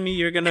you telling me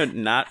you're gonna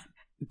not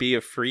be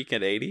a freak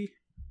at 80?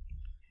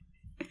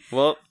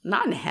 Well,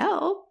 not in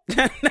hell.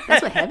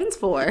 That's what heaven's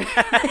for.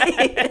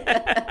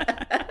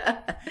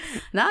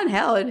 Not in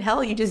hell. In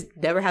hell, you just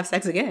never have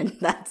sex again.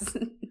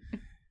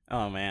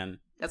 Oh man,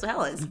 that's what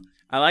hell is.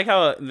 I like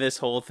how this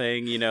whole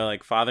thing, you know,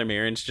 like Father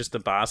Merrin's just the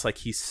boss. Like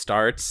he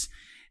starts,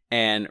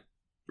 and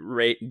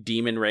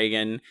Demon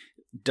Regan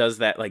does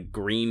that like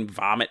green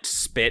vomit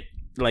spit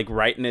like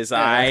right in his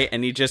eye,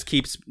 and he just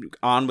keeps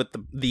on with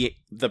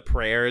the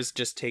prayers.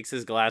 Just takes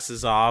his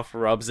glasses off,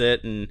 rubs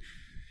it, and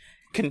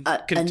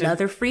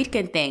another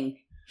freaking thing.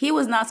 He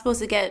was not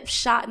supposed to get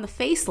shot in the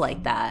face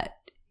like that.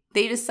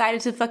 They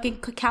decided to fucking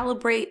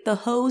calibrate the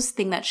hose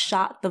thing that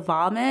shot the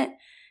vomit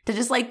to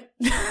just like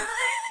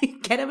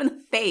get him in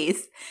the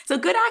face. So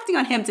good acting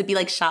on him to be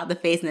like shot in the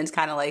face and then just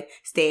kind of like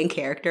stay in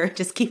character,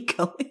 just keep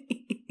going.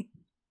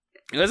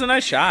 It was a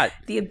nice shot.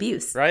 The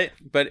abuse, right?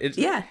 But it's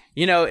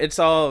you know, it's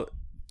all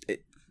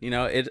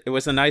it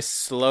was a nice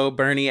slow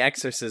Bernie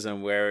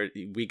exorcism where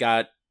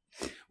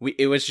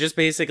it was just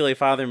basically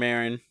Father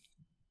Merrin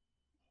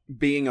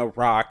being a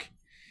rock,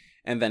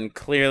 and then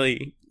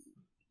clearly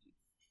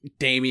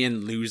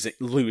Damien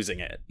losing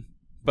it,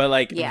 but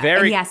like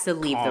very he has to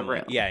leave the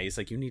room. Yeah, he's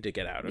like, you need to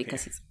get out of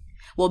because here.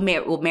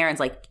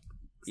 Merrin's like,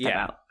 step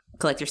out,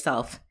 collect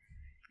yourself.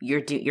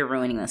 You're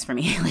ruining this for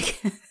me.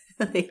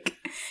 like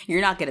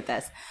you're not good at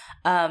this.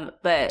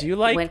 But do you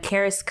like when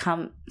Karras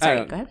come?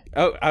 Sorry, go ahead.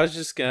 Oh, I was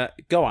just gonna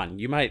go on.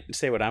 You might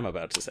say what I'm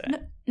about to say.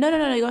 No.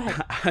 Go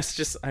ahead.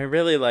 I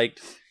really liked.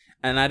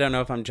 And I don't know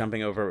if I'm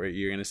jumping over what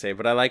you're going to say,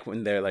 but I like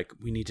when they're like,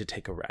 we need to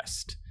take a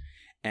rest.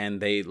 And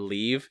they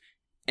leave.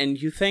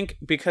 And you think,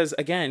 because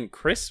again,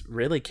 Chris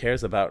really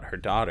cares about her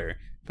daughter,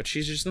 but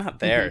she's just not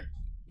there. Mm-hmm.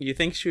 You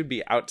think she would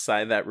be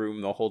outside that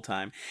room the whole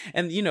time.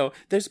 And, you know,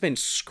 there's been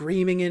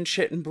screaming and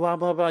shit and blah,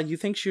 blah, blah. You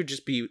think she would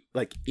just be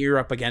like ear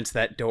up against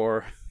that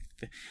door.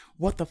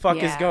 What the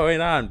fuck is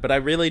going on? But I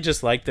really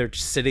just like they're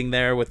just sitting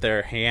there with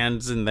their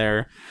hands on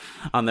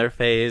their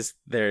face.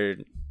 They're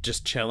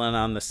just chilling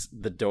on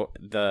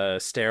the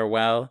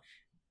stairwell,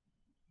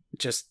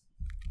 just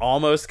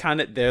almost kind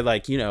of. They're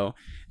like, you know,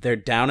 they're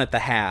down at the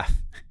half.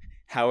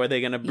 How are they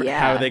gonna?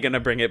 How are they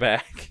gonna bring it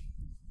back?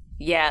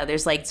 Yeah,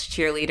 there's like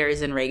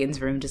cheerleaders in Reagan's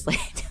room, just like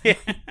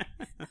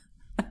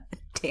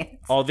dance.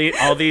 All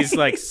these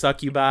like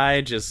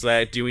succubi, just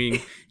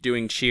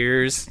doing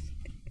cheers.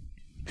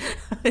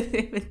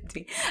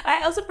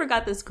 I also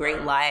forgot this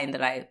great line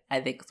that I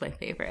think is my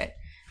favorite.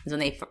 Is when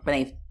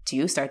they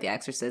do start the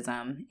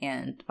exorcism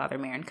and Father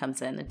Merrin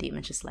comes in, the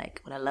demon's just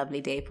like, what a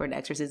lovely day for an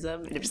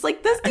exorcism. And I'm just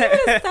like, this demon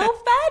is so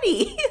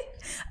fatty.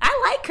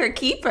 I like her,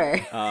 keep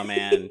her. Oh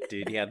man,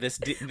 dude, yeah. This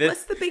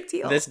what's the big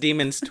deal? This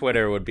demon's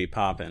Twitter would be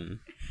popping.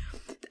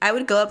 I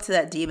would go up to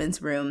that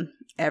demon's room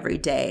every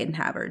day and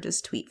have her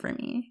just tweet for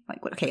me.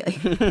 Like, okay,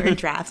 like we're in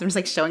drafts. I'm just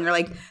like showing her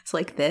like, so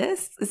like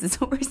this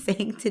is what we're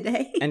saying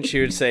today. And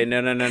she would say,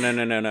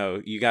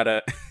 no.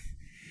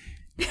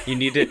 You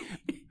need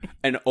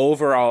an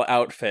overall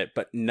outfit,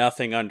 but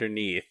nothing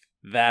underneath.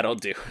 That'll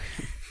do.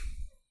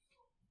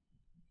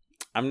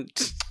 I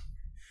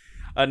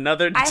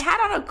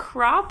had on a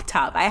crop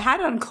top. I had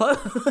on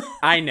clothes.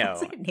 I know. I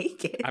was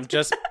naked. I'm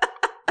just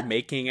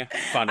making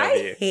fun of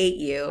you. I hate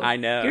you. I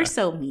know. You're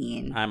so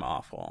mean. I'm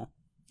awful.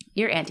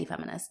 You're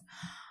anti-feminist.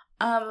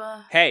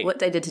 Hey.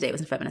 What I did today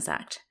was a feminist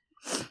act.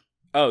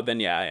 Oh,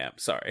 then yeah, I am.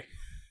 Sorry.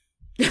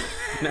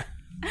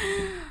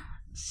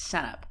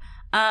 Shut up.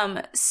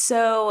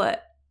 So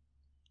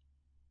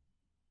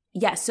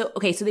yeah, so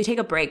they take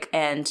a break,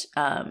 and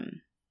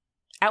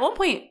at one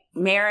point,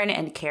 Marin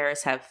and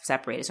Karis have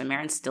separated. So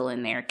Marin's still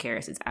in there,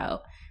 Karis is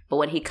out. But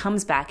when he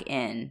comes back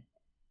in,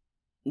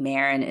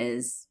 Marin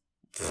is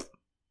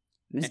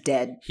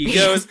dead. He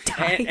goes,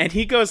 and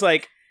he goes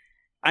like,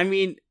 I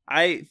mean,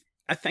 I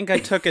think I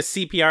took a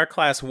CPR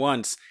class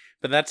once,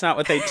 but that's not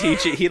what they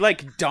teach you. He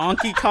like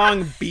Donkey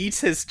Kong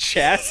beats his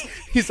chest.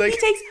 He's like, he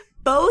takes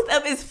both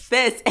of his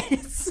fists and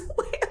it slams.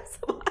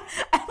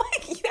 I'm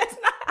like, that's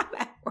not how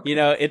that works. You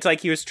know, it's like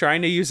he was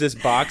trying to use his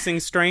boxing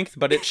strength,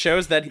 but it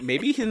shows that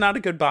maybe he's not a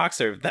good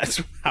boxer.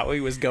 That's how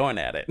he was going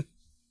at it.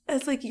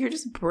 It's like, you're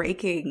just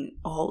breaking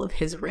all of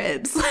his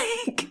ribs.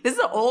 Like, this is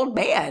an old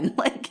man.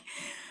 Like,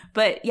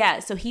 but yeah,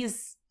 so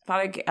he's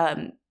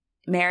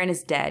Marin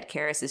is dead.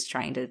 Karis is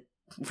trying to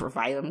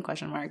revive him,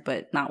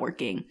 but not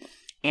working.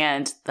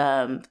 And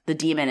the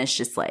demon is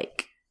just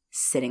like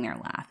sitting there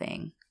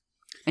laughing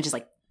and just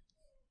like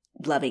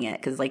loving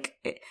it. Cause like,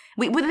 the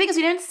thing is,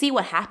 we didn't see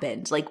what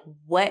happened. Like,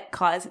 what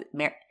caused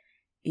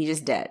he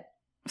just dead.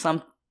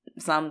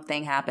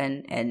 Something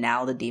happened, and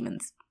now the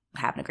demon's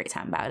having a great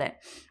time about it.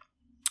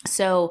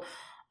 So,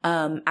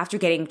 after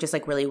getting just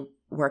like really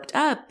worked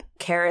up,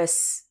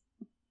 Karis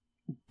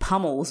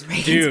pummels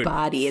Reagan's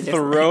body and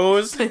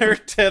throws her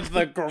to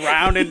the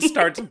ground and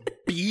starts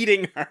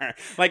beating her,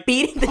 like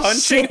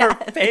punching her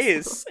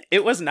face.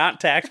 It was not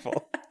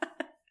tactful.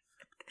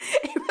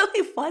 It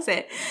really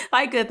wasn't.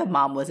 I good the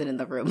mom wasn't in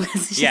the room.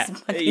 Yeah,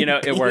 you know,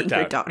 it worked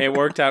out. It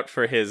worked out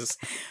for his.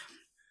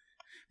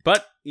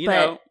 But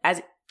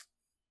this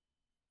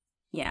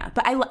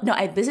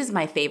is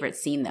my favorite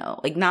scene though.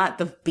 Like, not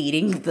the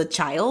beating the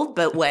child,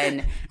 but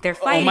when they're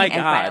fighting and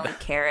finally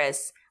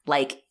Karis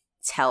like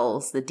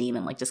tells the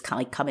demon, like, just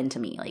come into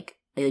me, like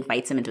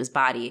bites him into his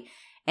body,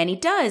 and he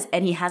does,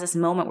 and he has this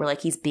moment where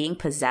like he's being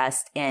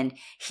possessed and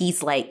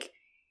he's like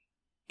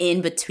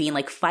in between,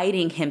 like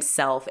fighting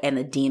himself and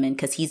the demon,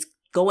 because he's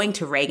going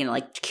to Reagan to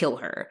like kill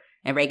her,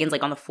 and Reagan's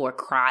like on the floor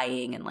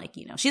crying, and like,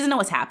 you know, she doesn't know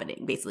what's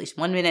happening. Basically,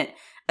 1 minute,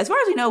 as far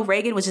as we know,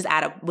 Reagan was just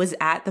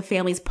at the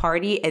family's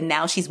party, and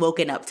now she's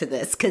woken up to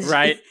this because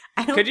right.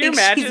 I don't think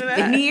she's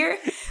been here.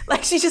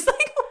 Like, she's just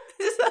like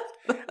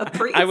a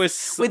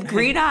priest with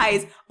green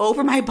eyes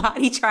over my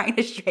body trying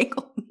to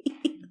strangle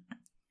me.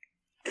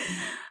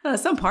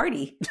 Some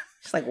party.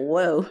 She's like,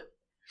 whoa.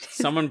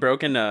 Someone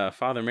broke into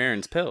Father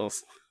Marin's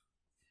pills.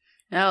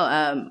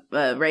 No,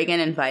 Reagan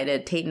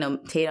invited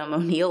Tatum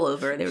O'Neal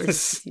over. They were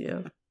just,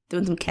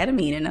 doing some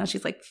ketamine, and now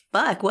she's like,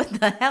 fuck, what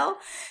the hell?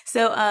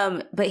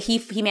 So, but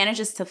he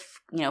manages to,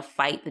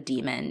 fight the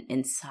demon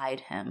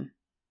inside him.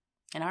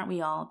 And aren't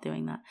we all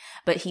doing that?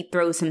 But he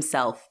throws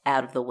himself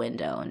out of the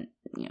window and,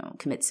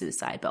 commits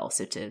suicide, but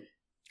also to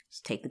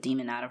take the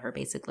demon out of her,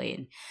 basically.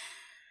 And,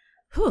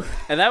 whew,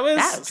 and that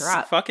was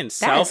fucking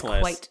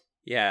selfless.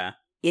 Yeah.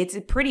 It's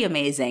pretty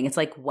amazing. It's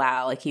like,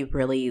 wow, like he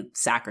really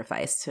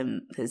sacrificed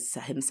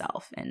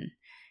himself and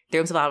threw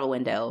himself out of a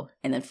window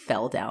and then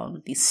fell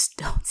down these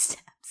stone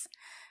steps.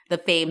 The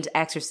famed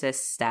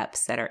Exorcist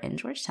steps that are in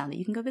Georgetown that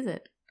you can go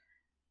visit.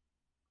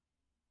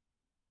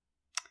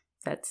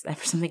 That's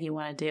something you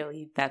want to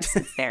do.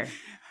 It's there.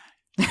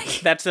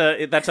 That's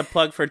a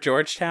plug for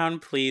Georgetown.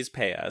 Please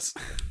pay us.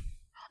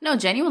 No,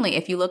 genuinely,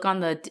 if you look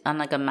on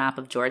like a map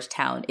of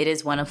Georgetown, it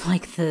is one of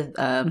like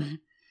the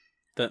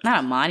not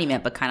a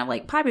monument, but kind of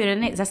like popular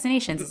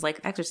destinations. It's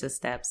like Exorcist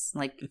steps.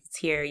 Like, it's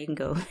here. You can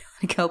go.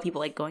 People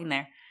like going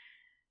there,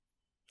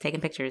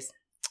 taking pictures.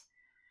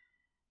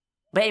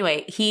 But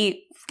anyway,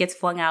 he gets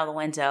flung out of the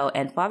window,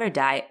 and Father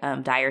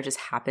Dyer just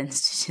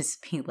happens to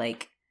just be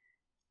like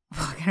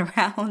walking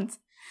around.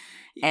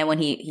 And when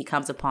he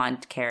comes upon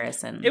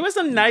Karis, and it was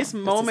a nice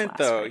moment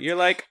though. You're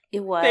like, it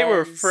was. They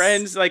were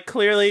friends. Like,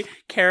 clearly,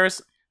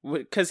 Karis,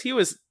 because he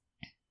was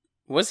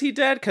he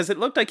dead? Because it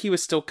looked like he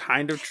was still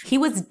kind of. He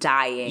was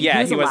dying.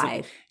 Yeah, he was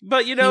alive.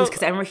 But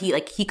because I remember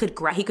he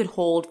could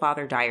hold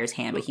Father Dyer's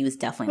hand, but he was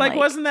definitely like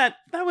wasn't that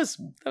was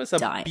a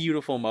dying.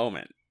 Beautiful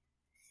moment.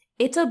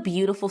 It's a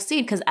beautiful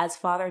scene because as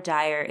Father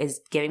Dyer is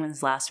giving him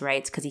his last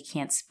rites, because he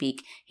can't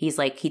speak, he's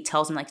like, he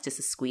tells him like just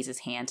to squeeze his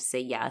hand to say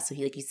yes. So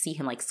you see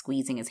him like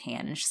squeezing his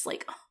hand, and it's just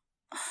like,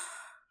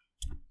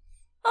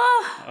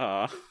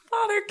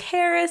 Father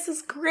Karis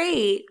is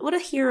great. What a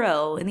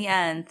hero in the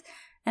end.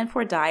 And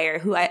poor Dyer,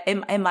 who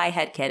in my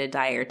head canon,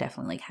 Dyer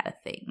definitely like had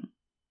a thing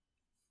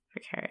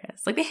for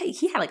Karis. Like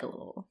he had like a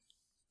little.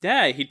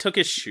 Yeah, he took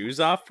his shoes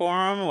off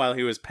for him while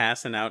he was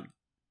passing out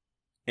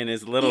in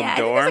his little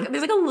dorm.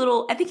 There's like a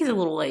little. I think he's a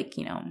little like,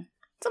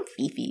 some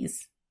fifis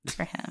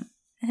for him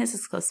and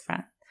his close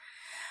friend.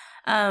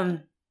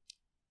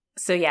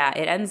 So yeah,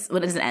 it ends. Well,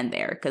 it doesn't end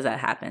there because that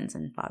happens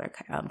and Father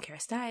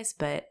Karis dies.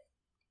 But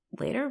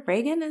later,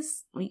 Reagan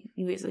is.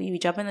 We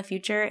jump in the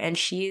future and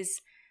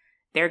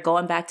they're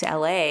going back to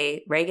LA.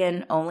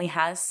 Reagan only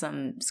has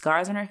some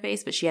scars on her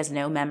face, but she has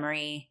no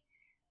memory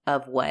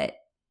of what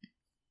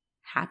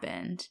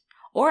happened.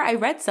 Or I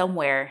read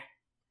somewhere,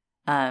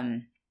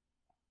 I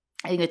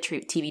think the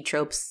TV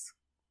Tropes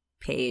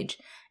page,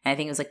 and I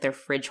think it was like their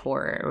fridge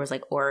horror. It was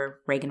like, or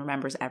Reagan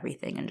remembers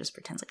everything and just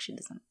pretends like she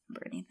doesn't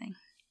remember anything.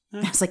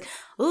 I was like,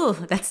 ooh,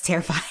 that's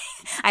terrifying.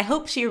 I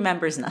hope she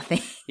remembers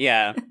nothing.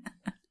 Yeah.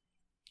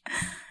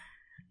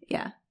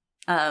 Yeah.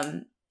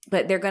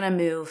 But they're going to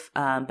move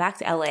back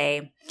to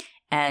LA,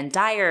 and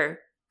Dyer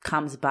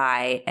comes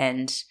by,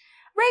 and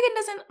Reagan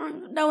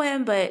doesn't know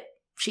him, but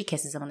she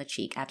kisses him on the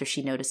cheek after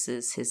she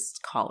notices his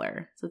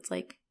collar. So it's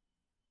like,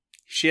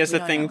 she has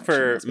a thing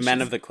for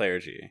men of the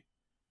clergy.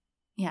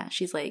 Yeah,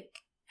 she's like,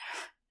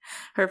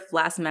 her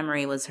last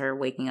memory was her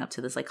waking up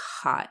to this like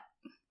hot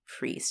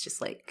priest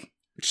just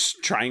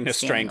trying to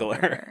strangle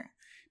her.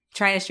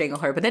 Trying to strangle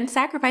her, but then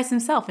sacrifice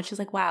himself. And she's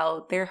like,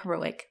 wow, they're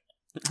heroic.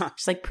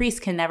 She's like, priests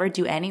can never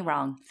do any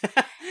wrong.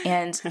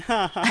 And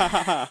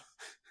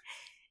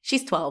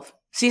she's 12.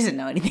 She doesn't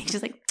know anything.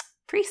 She's like,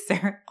 priests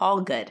are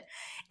all good.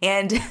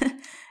 And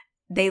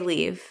they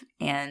leave.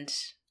 And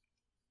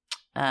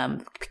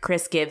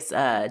Chris gives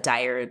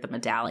Dyer the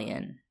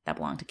medallion that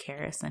belonged to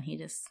Karis. And he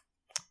just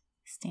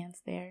stands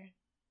there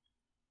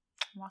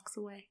and walks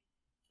away.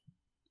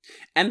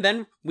 And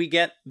then we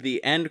get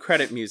the end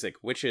credit music,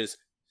 which is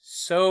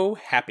so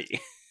happy.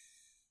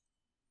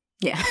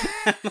 Yeah.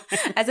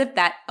 As if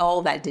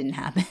all that didn't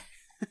happen.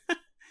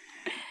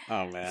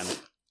 Oh, man.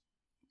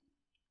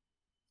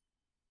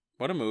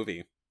 What a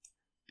movie.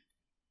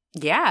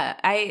 Yeah,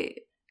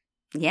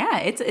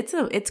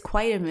 it's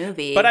quite a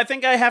movie. But I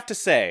think I have to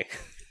say,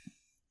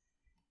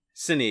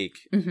 Sanique,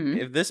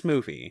 if this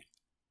movie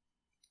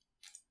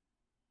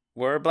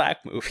were a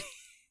black movie,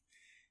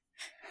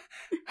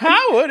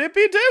 how would it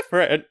be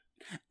different?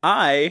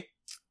 I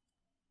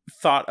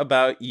thought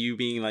about you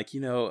being like,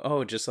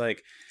 just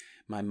like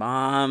my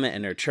mom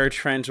and her church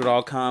friends would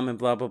all come and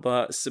blah, blah,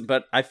 blah. So,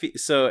 but I feel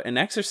so an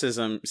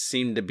exorcism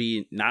seemed to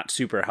be not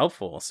super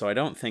helpful. So I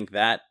don't think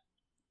that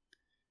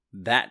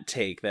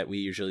take that we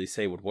usually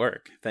say would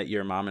work, that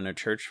your mom and her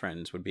church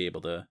friends would be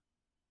able to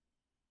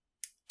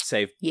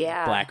save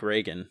Black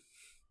Reagan.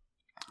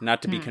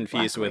 Not to be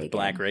confused with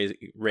Black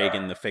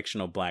Reagan, the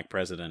fictional black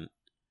president.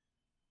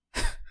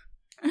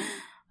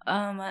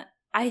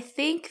 I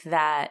think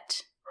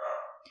that,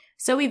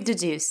 so we've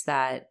deduced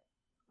that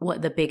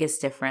what the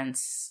biggest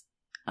difference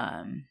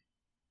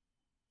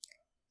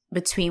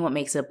between what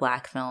makes a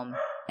black film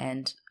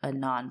and a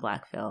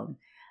non-black film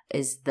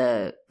is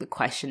the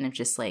question of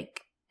just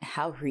like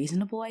how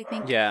reasonable I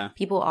think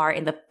people are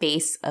in the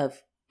face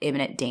of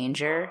imminent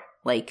danger.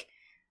 Like,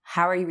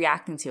 how are you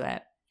reacting to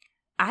it?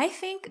 I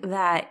think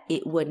that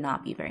it would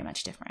not be very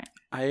much different.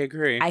 I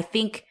agree. I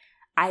think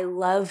I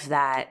love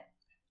that.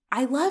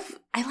 I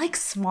like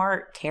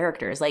smart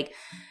characters. Like,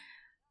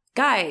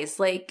 guys,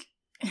 like,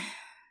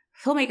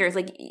 filmmakers,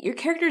 like, your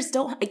characters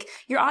don't, like,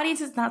 your audience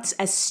is not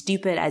as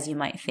stupid as you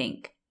might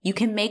think. You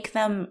can make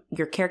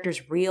your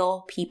characters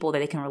real people that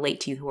they can relate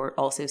to who are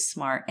also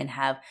smart and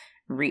have,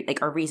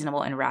 are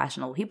reasonable and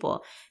rational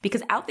people.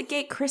 Because out the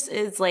gate, Chris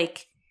is,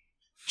 like,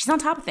 she's on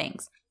top of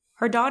things.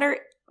 Her daughter,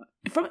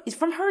 from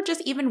her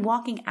just even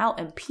walking out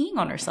and peeing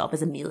on herself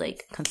is immediately,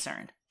 like,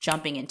 concerned,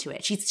 jumping into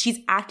it. She's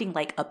acting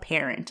like a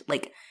parent,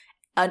 like,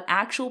 an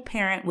actual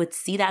parent would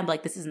see that and be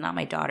like, this is not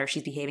my daughter.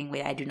 She's behaving the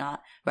way I do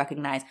not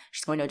recognize.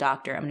 She's going to a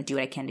doctor. I'm going to do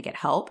what I can to get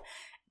help.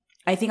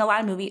 I think a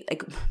lot of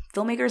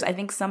filmmakers, I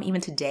think some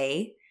even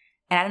today,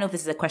 and I don't know if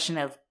this is a question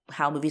of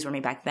how movies were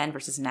made back then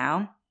versus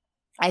now,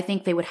 I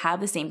think they would have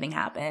the same thing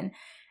happen.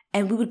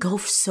 And we would go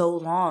so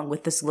long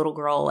with this little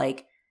girl,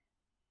 like,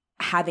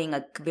 having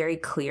a very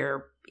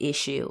clear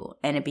issue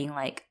and it being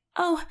like,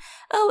 oh,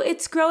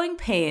 it's growing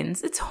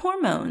pains. It's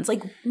hormones.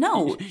 Like,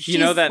 no. You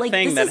know that like,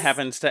 thing that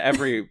happens to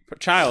every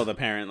child,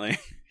 apparently.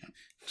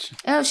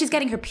 Oh, she's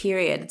getting her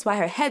period. It's why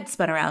her head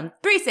spun around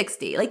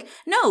 360. Like,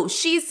 no,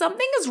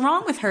 something is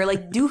wrong with her.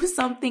 Like, do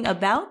something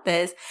about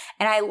this.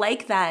 And I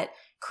like that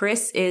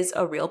Chris is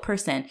a real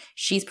person.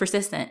 She's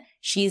persistent.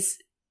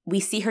 We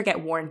see her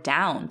get worn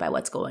down by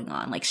what's going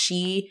on. Like,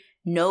 she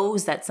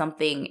knows that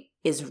something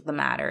is the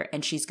matter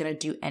and she's going to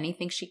do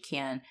anything she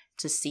can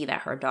to see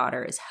that her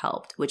daughter is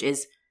helped, which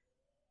is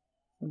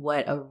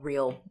what a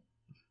real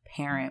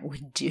parent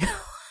would do.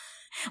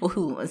 Well,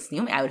 who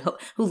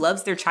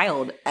loves their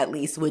child at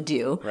least would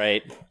do.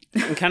 Right.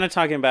 I'm kind of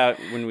talking about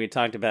when we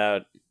talked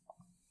about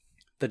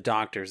the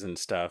doctors and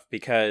stuff,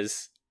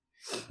 because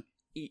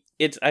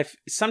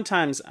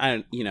sometimes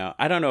I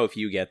don't know if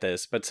you get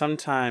this, but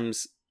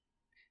sometimes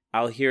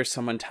I'll hear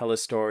someone tell a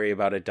story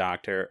about a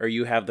doctor, or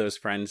you have those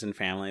friends and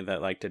family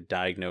that like to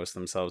diagnose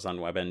themselves on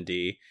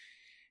WebMD,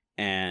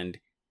 and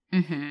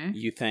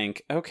you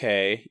think,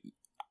 okay,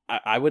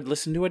 I would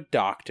listen to a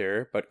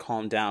doctor, but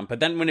calm down. But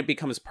then when it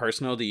becomes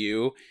personal to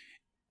you,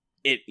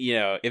 if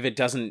it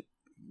doesn't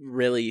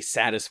really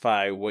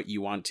satisfy what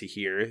you want to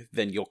hear,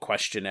 then you'll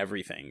question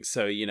everything.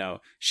 So,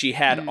 she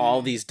had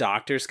all these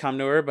doctors come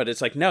to her, but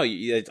it's like, no,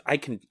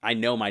 I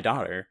know my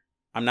daughter.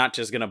 I'm not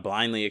just going to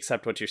blindly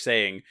accept what you're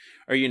saying,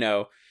 or,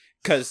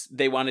 because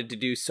they wanted to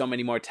do so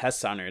many more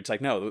tests on her. It's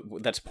like, no,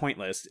 that's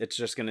pointless. It's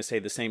just going to say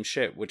the same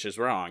shit, which is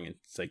wrong.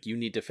 It's like, you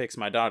need to fix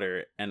my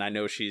daughter. And I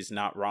know she's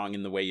not wrong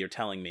in the way you're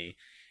telling me.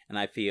 And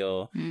I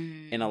feel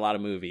in a lot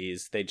of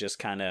movies, they just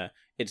kind of,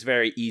 it's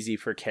very easy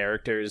for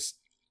characters,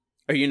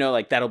 or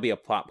like that'll be a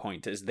plot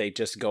point, is they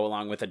just go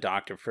along with a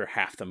doctor for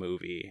half the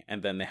movie,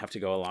 and then they have to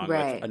go along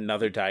with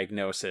another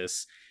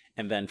diagnosis,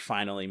 and then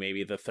finally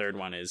maybe the third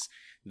one is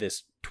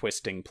this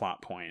twisting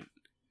plot point.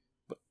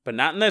 But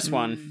not in this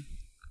one.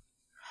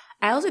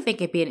 I also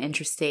think it'd be an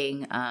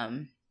interesting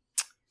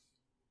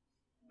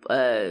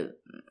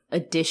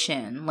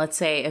addition. Let's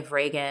say if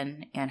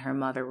Reagan and her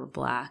mother were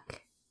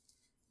Black,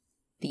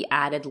 the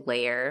added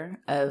layer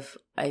of,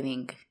 I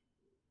think,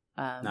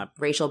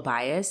 racial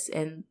bias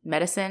in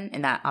medicine,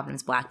 and that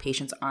oftentimes Black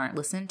patients aren't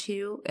listened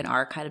to and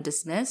are kind of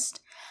dismissed.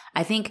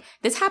 I think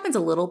this happens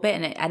a little bit,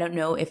 and I don't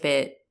know if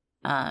it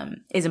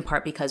is in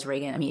part because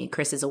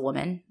Chris is a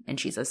woman and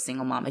she's a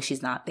single mom. Like,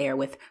 she's not there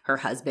with her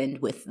husband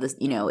with this,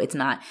 it's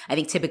not, I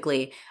think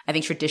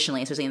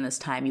traditionally, especially in this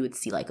time, you would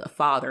see like a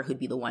father who'd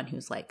be the one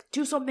who's like,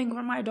 do something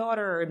for my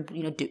daughter, and,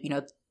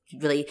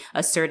 really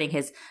asserting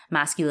his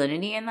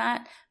masculinity in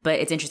that.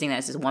 But it's interesting that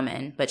it's a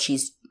woman, but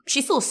she's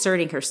still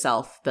asserting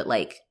herself, but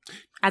like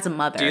as a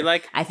mother,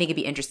 I think it'd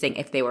be interesting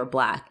if they were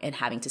Black and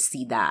having to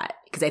see that,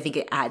 because I think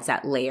it adds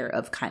that layer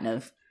of kind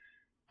of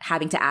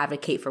having to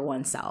advocate for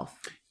oneself.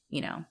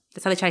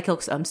 That's how they try to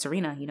kill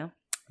Serena,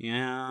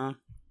 Yeah.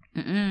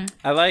 Mm-mm.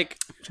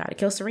 Try to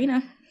kill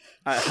Serena.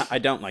 I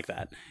don't like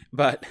that.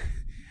 But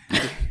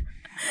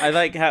I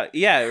like how,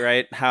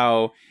 right,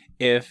 how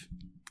if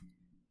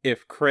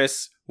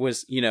Chris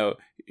was,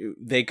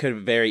 they could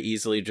have very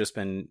easily just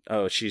been,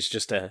 oh, she's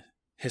just a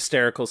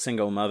hysterical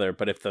single mother.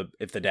 But if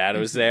the dad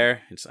was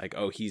there, it's like,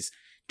 oh, he's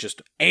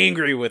just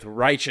angry with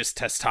righteous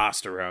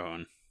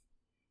testosterone.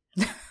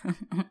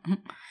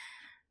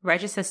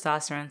 Righteous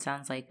testosterone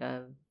sounds like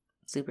a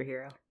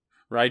superhero.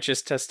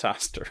 Righteous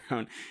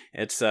testosterone.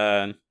 It's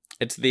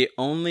the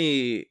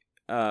only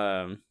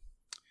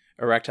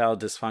erectile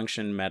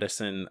dysfunction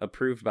medicine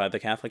approved by the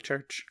Catholic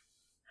Church.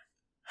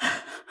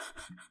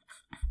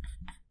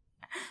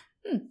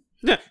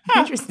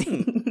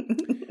 Interesting.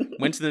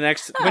 When's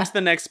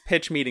the next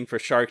pitch meeting for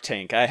Shark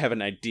Tank? I have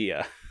an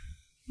idea.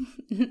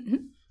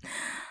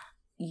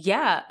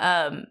 Yeah,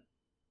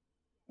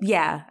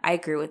 I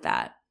agree with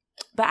that.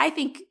 But I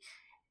think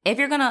if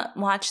you're gonna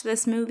watch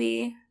this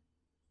movie,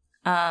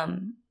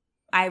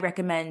 I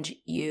recommend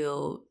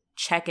you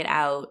check it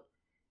out.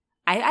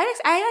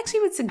 I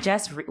actually would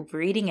suggest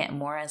reading it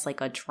more as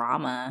like a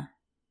drama.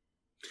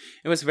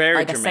 It was very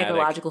like dramatic. A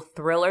psychological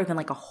thriller than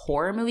like a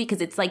horror movie, because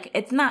it's like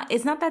it's not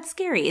that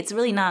scary. It's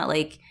really not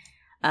like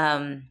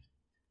it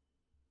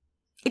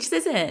just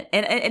isn't.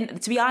 And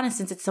to be honest,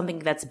 since it's something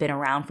that's been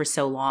around for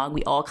so long,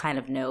 we all kind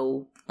of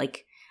know,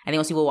 like, I think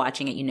most people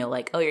watching it,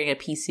 like, oh, you're gonna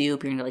get a pea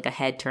soup, you're gonna get like a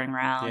head turn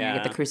around, you're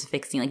gonna get the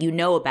crucifix scene. Like,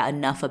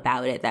 enough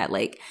about it that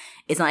like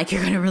it's not like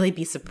you're gonna really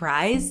be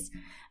surprised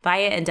by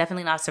it, and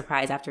definitely not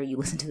surprised after you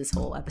listen to this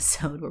whole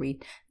episode where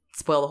we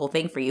spoil the whole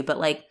thing for you. But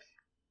like,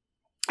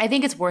 I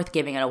think it's worth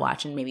giving it a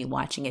watch and maybe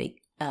watching it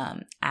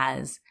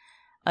as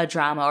a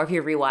drama, or if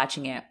you're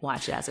rewatching it,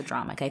 watch it as a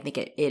drama. I think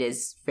it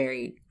is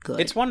very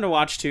good. It's one to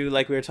watch too,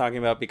 like we were talking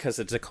about, because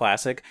it's a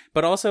classic.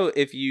 But also,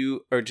 if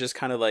you are just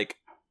kind of like,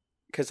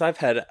 because I've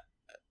had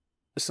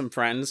some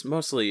friends,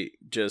 mostly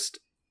just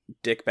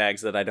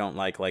dickbags that I don't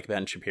like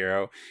Ben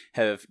Shapiro,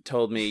 have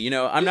told me,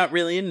 I'm not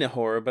really into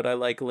horror, but I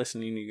like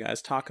listening to you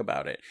guys talk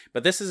about it.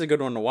 But this is a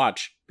good one to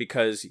watch,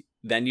 because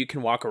then you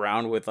can walk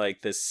around with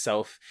like this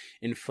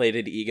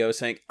self-inflated ego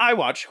saying, I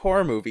watch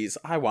horror movies,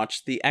 I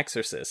watch The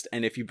Exorcist.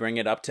 And if you bring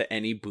it up to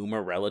any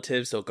boomer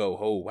relatives, they'll go,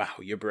 oh wow,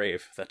 you're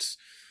brave.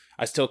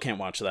 I still can't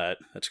watch that.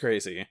 That's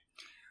crazy.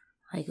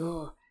 Like,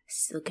 oh,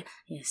 still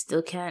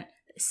can't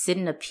sit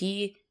in a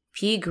pea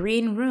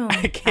green room.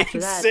 I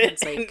can't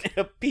sit in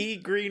a pea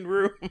green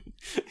room.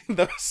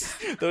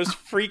 those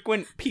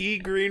frequent pea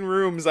green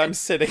rooms I'm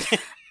sitting in.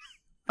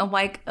 I'm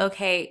like,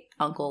 okay,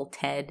 Uncle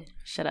Ted,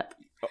 shut up.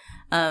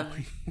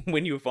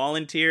 When you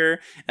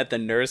volunteer at the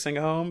nursing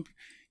home,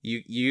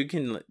 you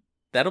can,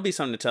 that'll be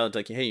something to tell. It's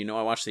like, hey,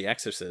 I watched The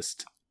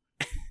Exorcist.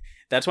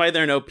 That's why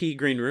there are no pea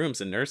green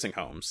rooms in nursing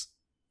homes.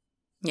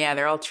 Yeah,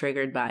 they're all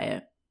triggered by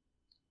it.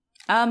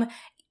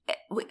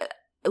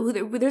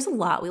 There's a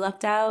lot we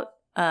left out.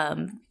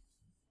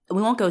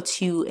 We won't go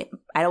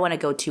I don't want to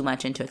go too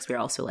much into it, because we're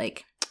also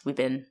like, we've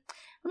been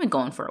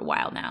going for a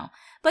while now.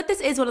 But this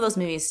is one of those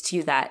movies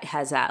too that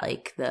has that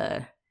like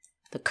the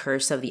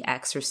curse of the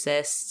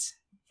Exorcist,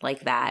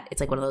 like that. It's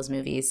like one of those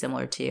movies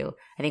similar to,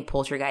 I think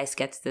Poltergeist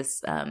gets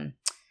this what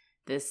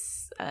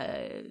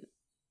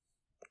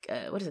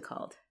is it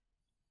called?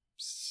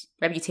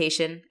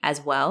 Reputation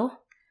as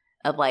well,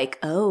 of like,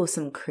 oh,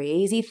 some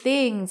crazy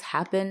things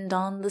happened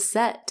on the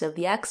set of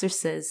The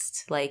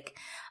Exorcist. Like,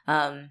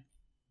 I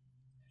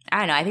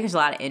don't know. I think there's a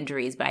lot of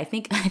injuries, but I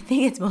think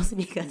it's mostly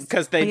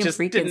because they just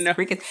didn't know.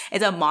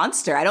 It's a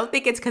monster. I don't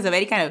think it's because of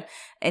any kind of,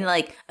 and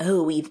like,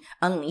 oh, we've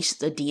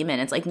unleashed a demon.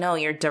 It's like, no,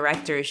 your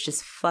director is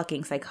just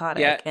fucking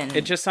psychotic. Yeah, and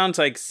it just sounds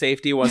like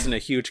safety wasn't a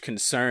huge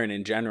concern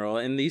in general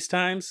in these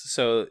times.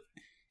 So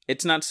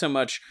it's not so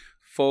much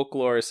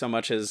folklore so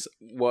much as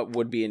what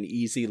would be an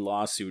easy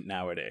lawsuit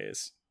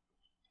nowadays.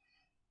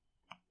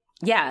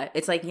 Yeah,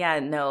 it's like, yeah,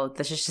 no,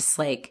 this is just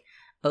like,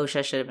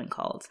 OSHA should have been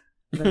called.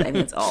 I mean,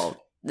 it's all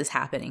this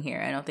happening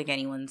here. I don't think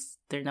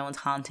no one's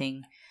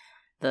haunting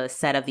the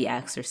set of The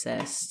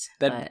Exorcist.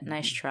 But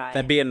nice try.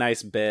 That'd be a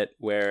nice bit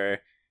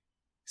where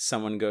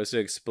someone goes to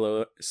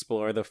explore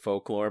the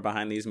folklore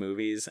behind these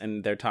movies,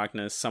 and they're talking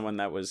to someone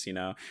that was,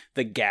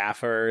 the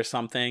gaffer or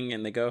something,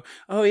 and they go,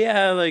 oh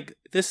yeah, like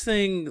this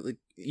thing,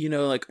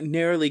 like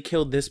narrowly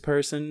killed this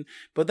person,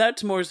 but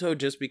that's more so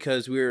just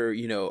because we were,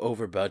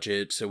 over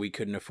budget, so we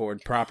couldn't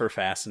afford proper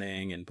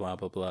fastening and blah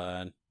blah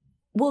blah.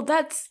 Well,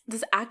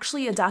 there's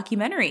actually a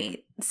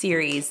documentary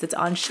series that's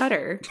on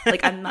Shudder.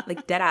 Like, I'm not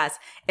like dead ass.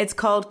 It's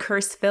called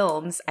Cursed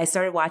Films. I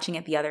started watching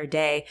it the other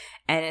day,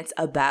 and it's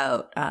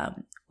about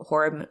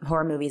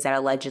horror movies that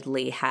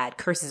allegedly had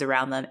curses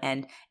around them.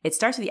 And it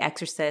starts with The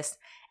Exorcist,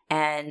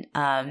 and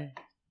I'm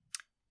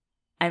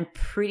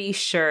pretty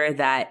sure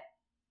that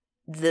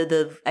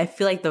I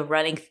feel like the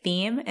running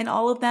theme in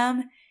all of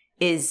them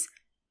is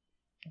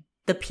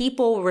the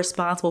people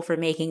responsible for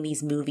making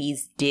these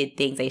movies did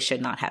things they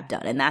should not have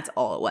done. And that's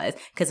all it was.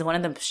 Because one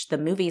of the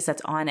movies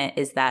that's on it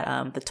is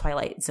that the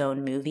Twilight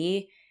Zone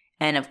movie.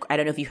 And I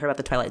don't know if you heard about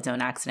the Twilight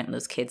Zone accident when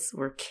those kids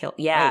were killed.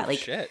 Yeah.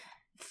 Shit.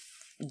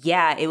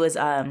 Yeah, it was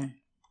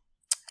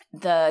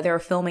they were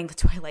filming the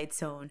Twilight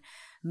Zone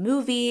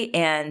movie,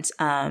 and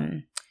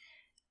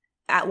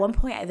at one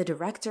point the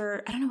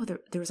director, I don't know whether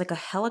there was like a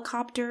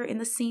helicopter in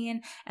the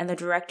scene, and the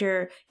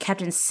director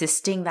kept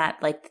insisting that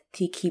like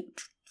he keep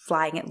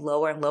flying it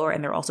lower and lower,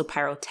 and there were also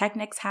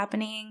pyrotechnics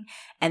happening,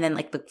 and then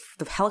like the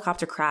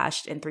helicopter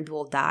crashed and 3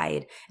 people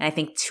died, and I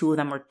think 2 of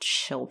them were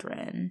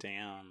children.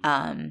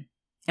 Damn.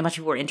 And much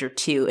people were injured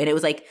too. And it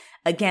was like,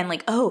 again,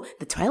 like, oh,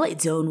 the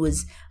Twilight Zone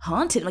was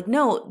haunted. Like,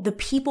 no, the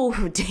people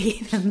who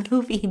did the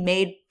movie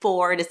made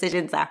poor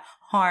decisions that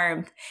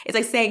harmed. It's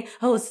like saying,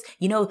 oh,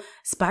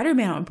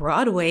 Spider-Man on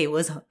Broadway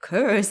was a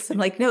curse. I'm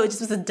like, no, it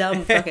just was a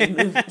dumb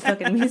fucking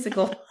fucking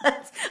musical.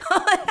 That's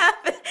all that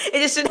happened.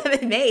 It just shouldn't have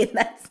been made.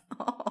 That's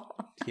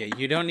all. Yeah,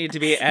 you don't need to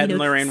be Ed and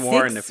Lorraine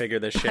Warren to figure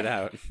this shit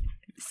out.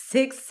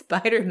 6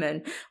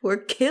 Spider-Men were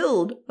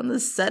killed on the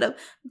set of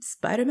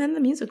Spider-Man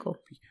the Musical.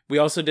 We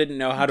also didn't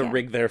know how to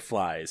rig their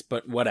flies,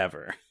 but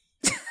whatever.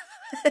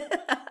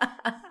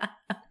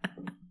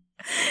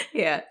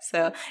 Yeah,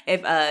 so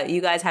if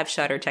you guys have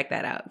Shudder, check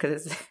that out,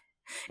 because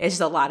it's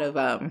just a lot of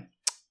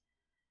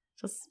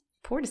just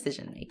poor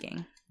decision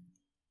making.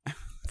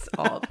 It's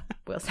all it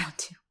boils down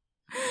to.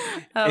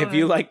 If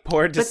you like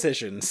poor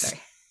decisions,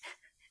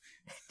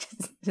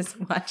 just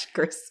watch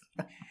Cursed.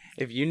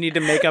 If you need to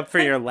make up for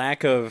your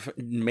lack of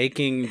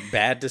making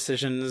bad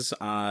decisions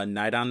on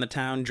Night on the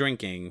Town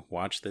drinking,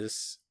 watch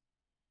this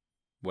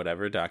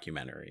whatever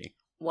documentary.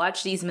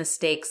 Watch these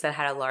mistakes that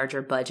had a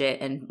larger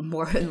budget and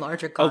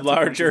larger consequences. A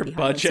larger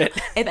budget.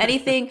 So if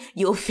anything,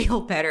 you'll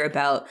feel better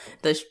about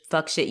the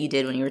fuck shit you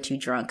did when you were too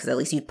drunk, because at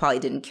least you probably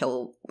didn't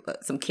kill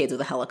some kids with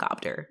a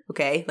helicopter,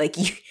 okay? Like,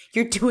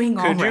 you're doing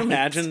all right. Could you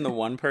imagine the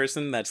one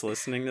person that's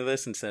listening to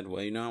this and said,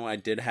 well, I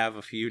did have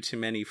a few too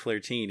many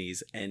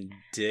flirtinis and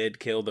did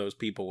kill those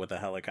people with a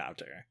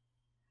helicopter?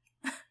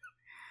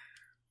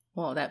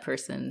 Well, that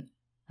person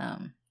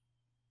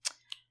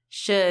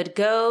should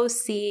go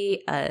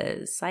see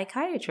a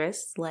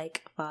psychiatrist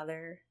like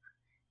Father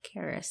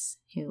Karras,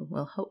 who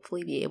will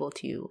hopefully be able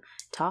to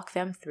talk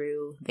them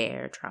through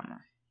their trauma.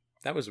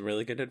 That was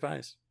really good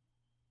advice.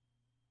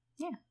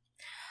 Yeah.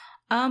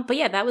 But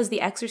yeah, that was The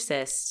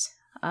Exorcist.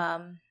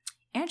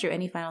 Andrew,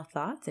 any final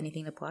thoughts?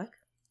 Anything to plug?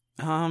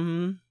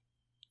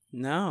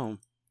 No.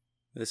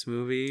 This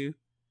movie,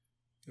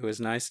 it was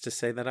nice to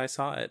say that I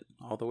saw it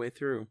all the way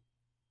through.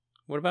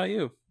 What about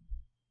you?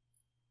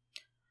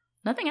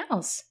 Nothing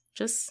else.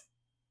 Just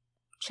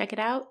check it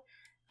out.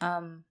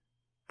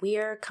 We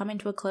are coming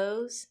to a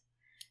close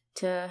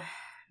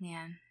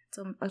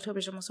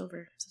October's almost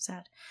over. So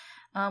sad.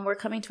 We're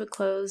coming to a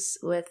close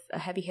with a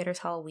Heavy Hitters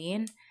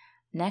Halloween.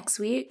 Next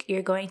week,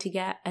 you're going to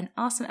get an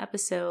awesome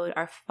episode,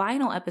 our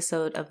final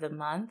episode of the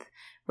month.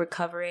 We're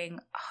covering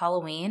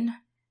Halloween,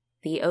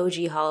 the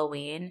OG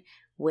Halloween,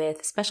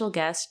 with special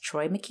guest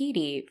Troy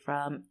McKeady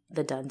from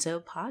the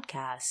Dunzo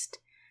podcast.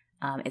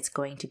 It's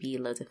going to be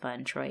loads of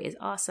fun. Troy is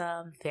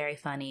awesome, very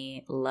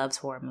funny, loves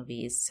horror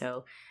movies.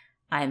 So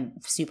I'm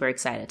super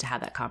excited to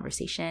have that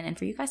conversation and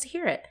for you guys to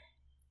hear it.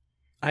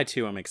 I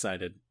too am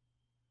excited.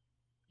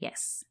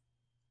 Yes.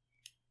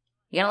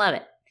 You're going to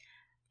love it.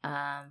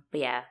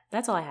 But yeah,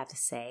 that's all I have to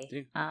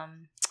say.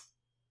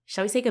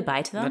 Shall we say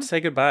goodbye to them? Let's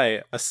say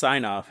goodbye. A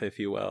sign off, if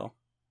you will.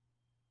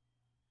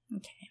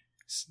 Okay.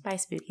 Bye,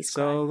 Spooky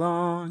Squad. So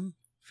long.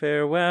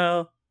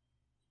 Farewell.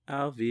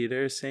 Auf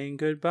Wiedersehen, saying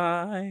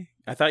goodbye.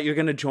 I thought you were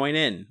going to join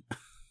in.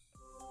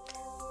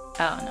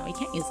 Oh, no, we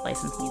can't use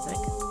licensed music.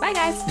 Bye,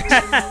 guys.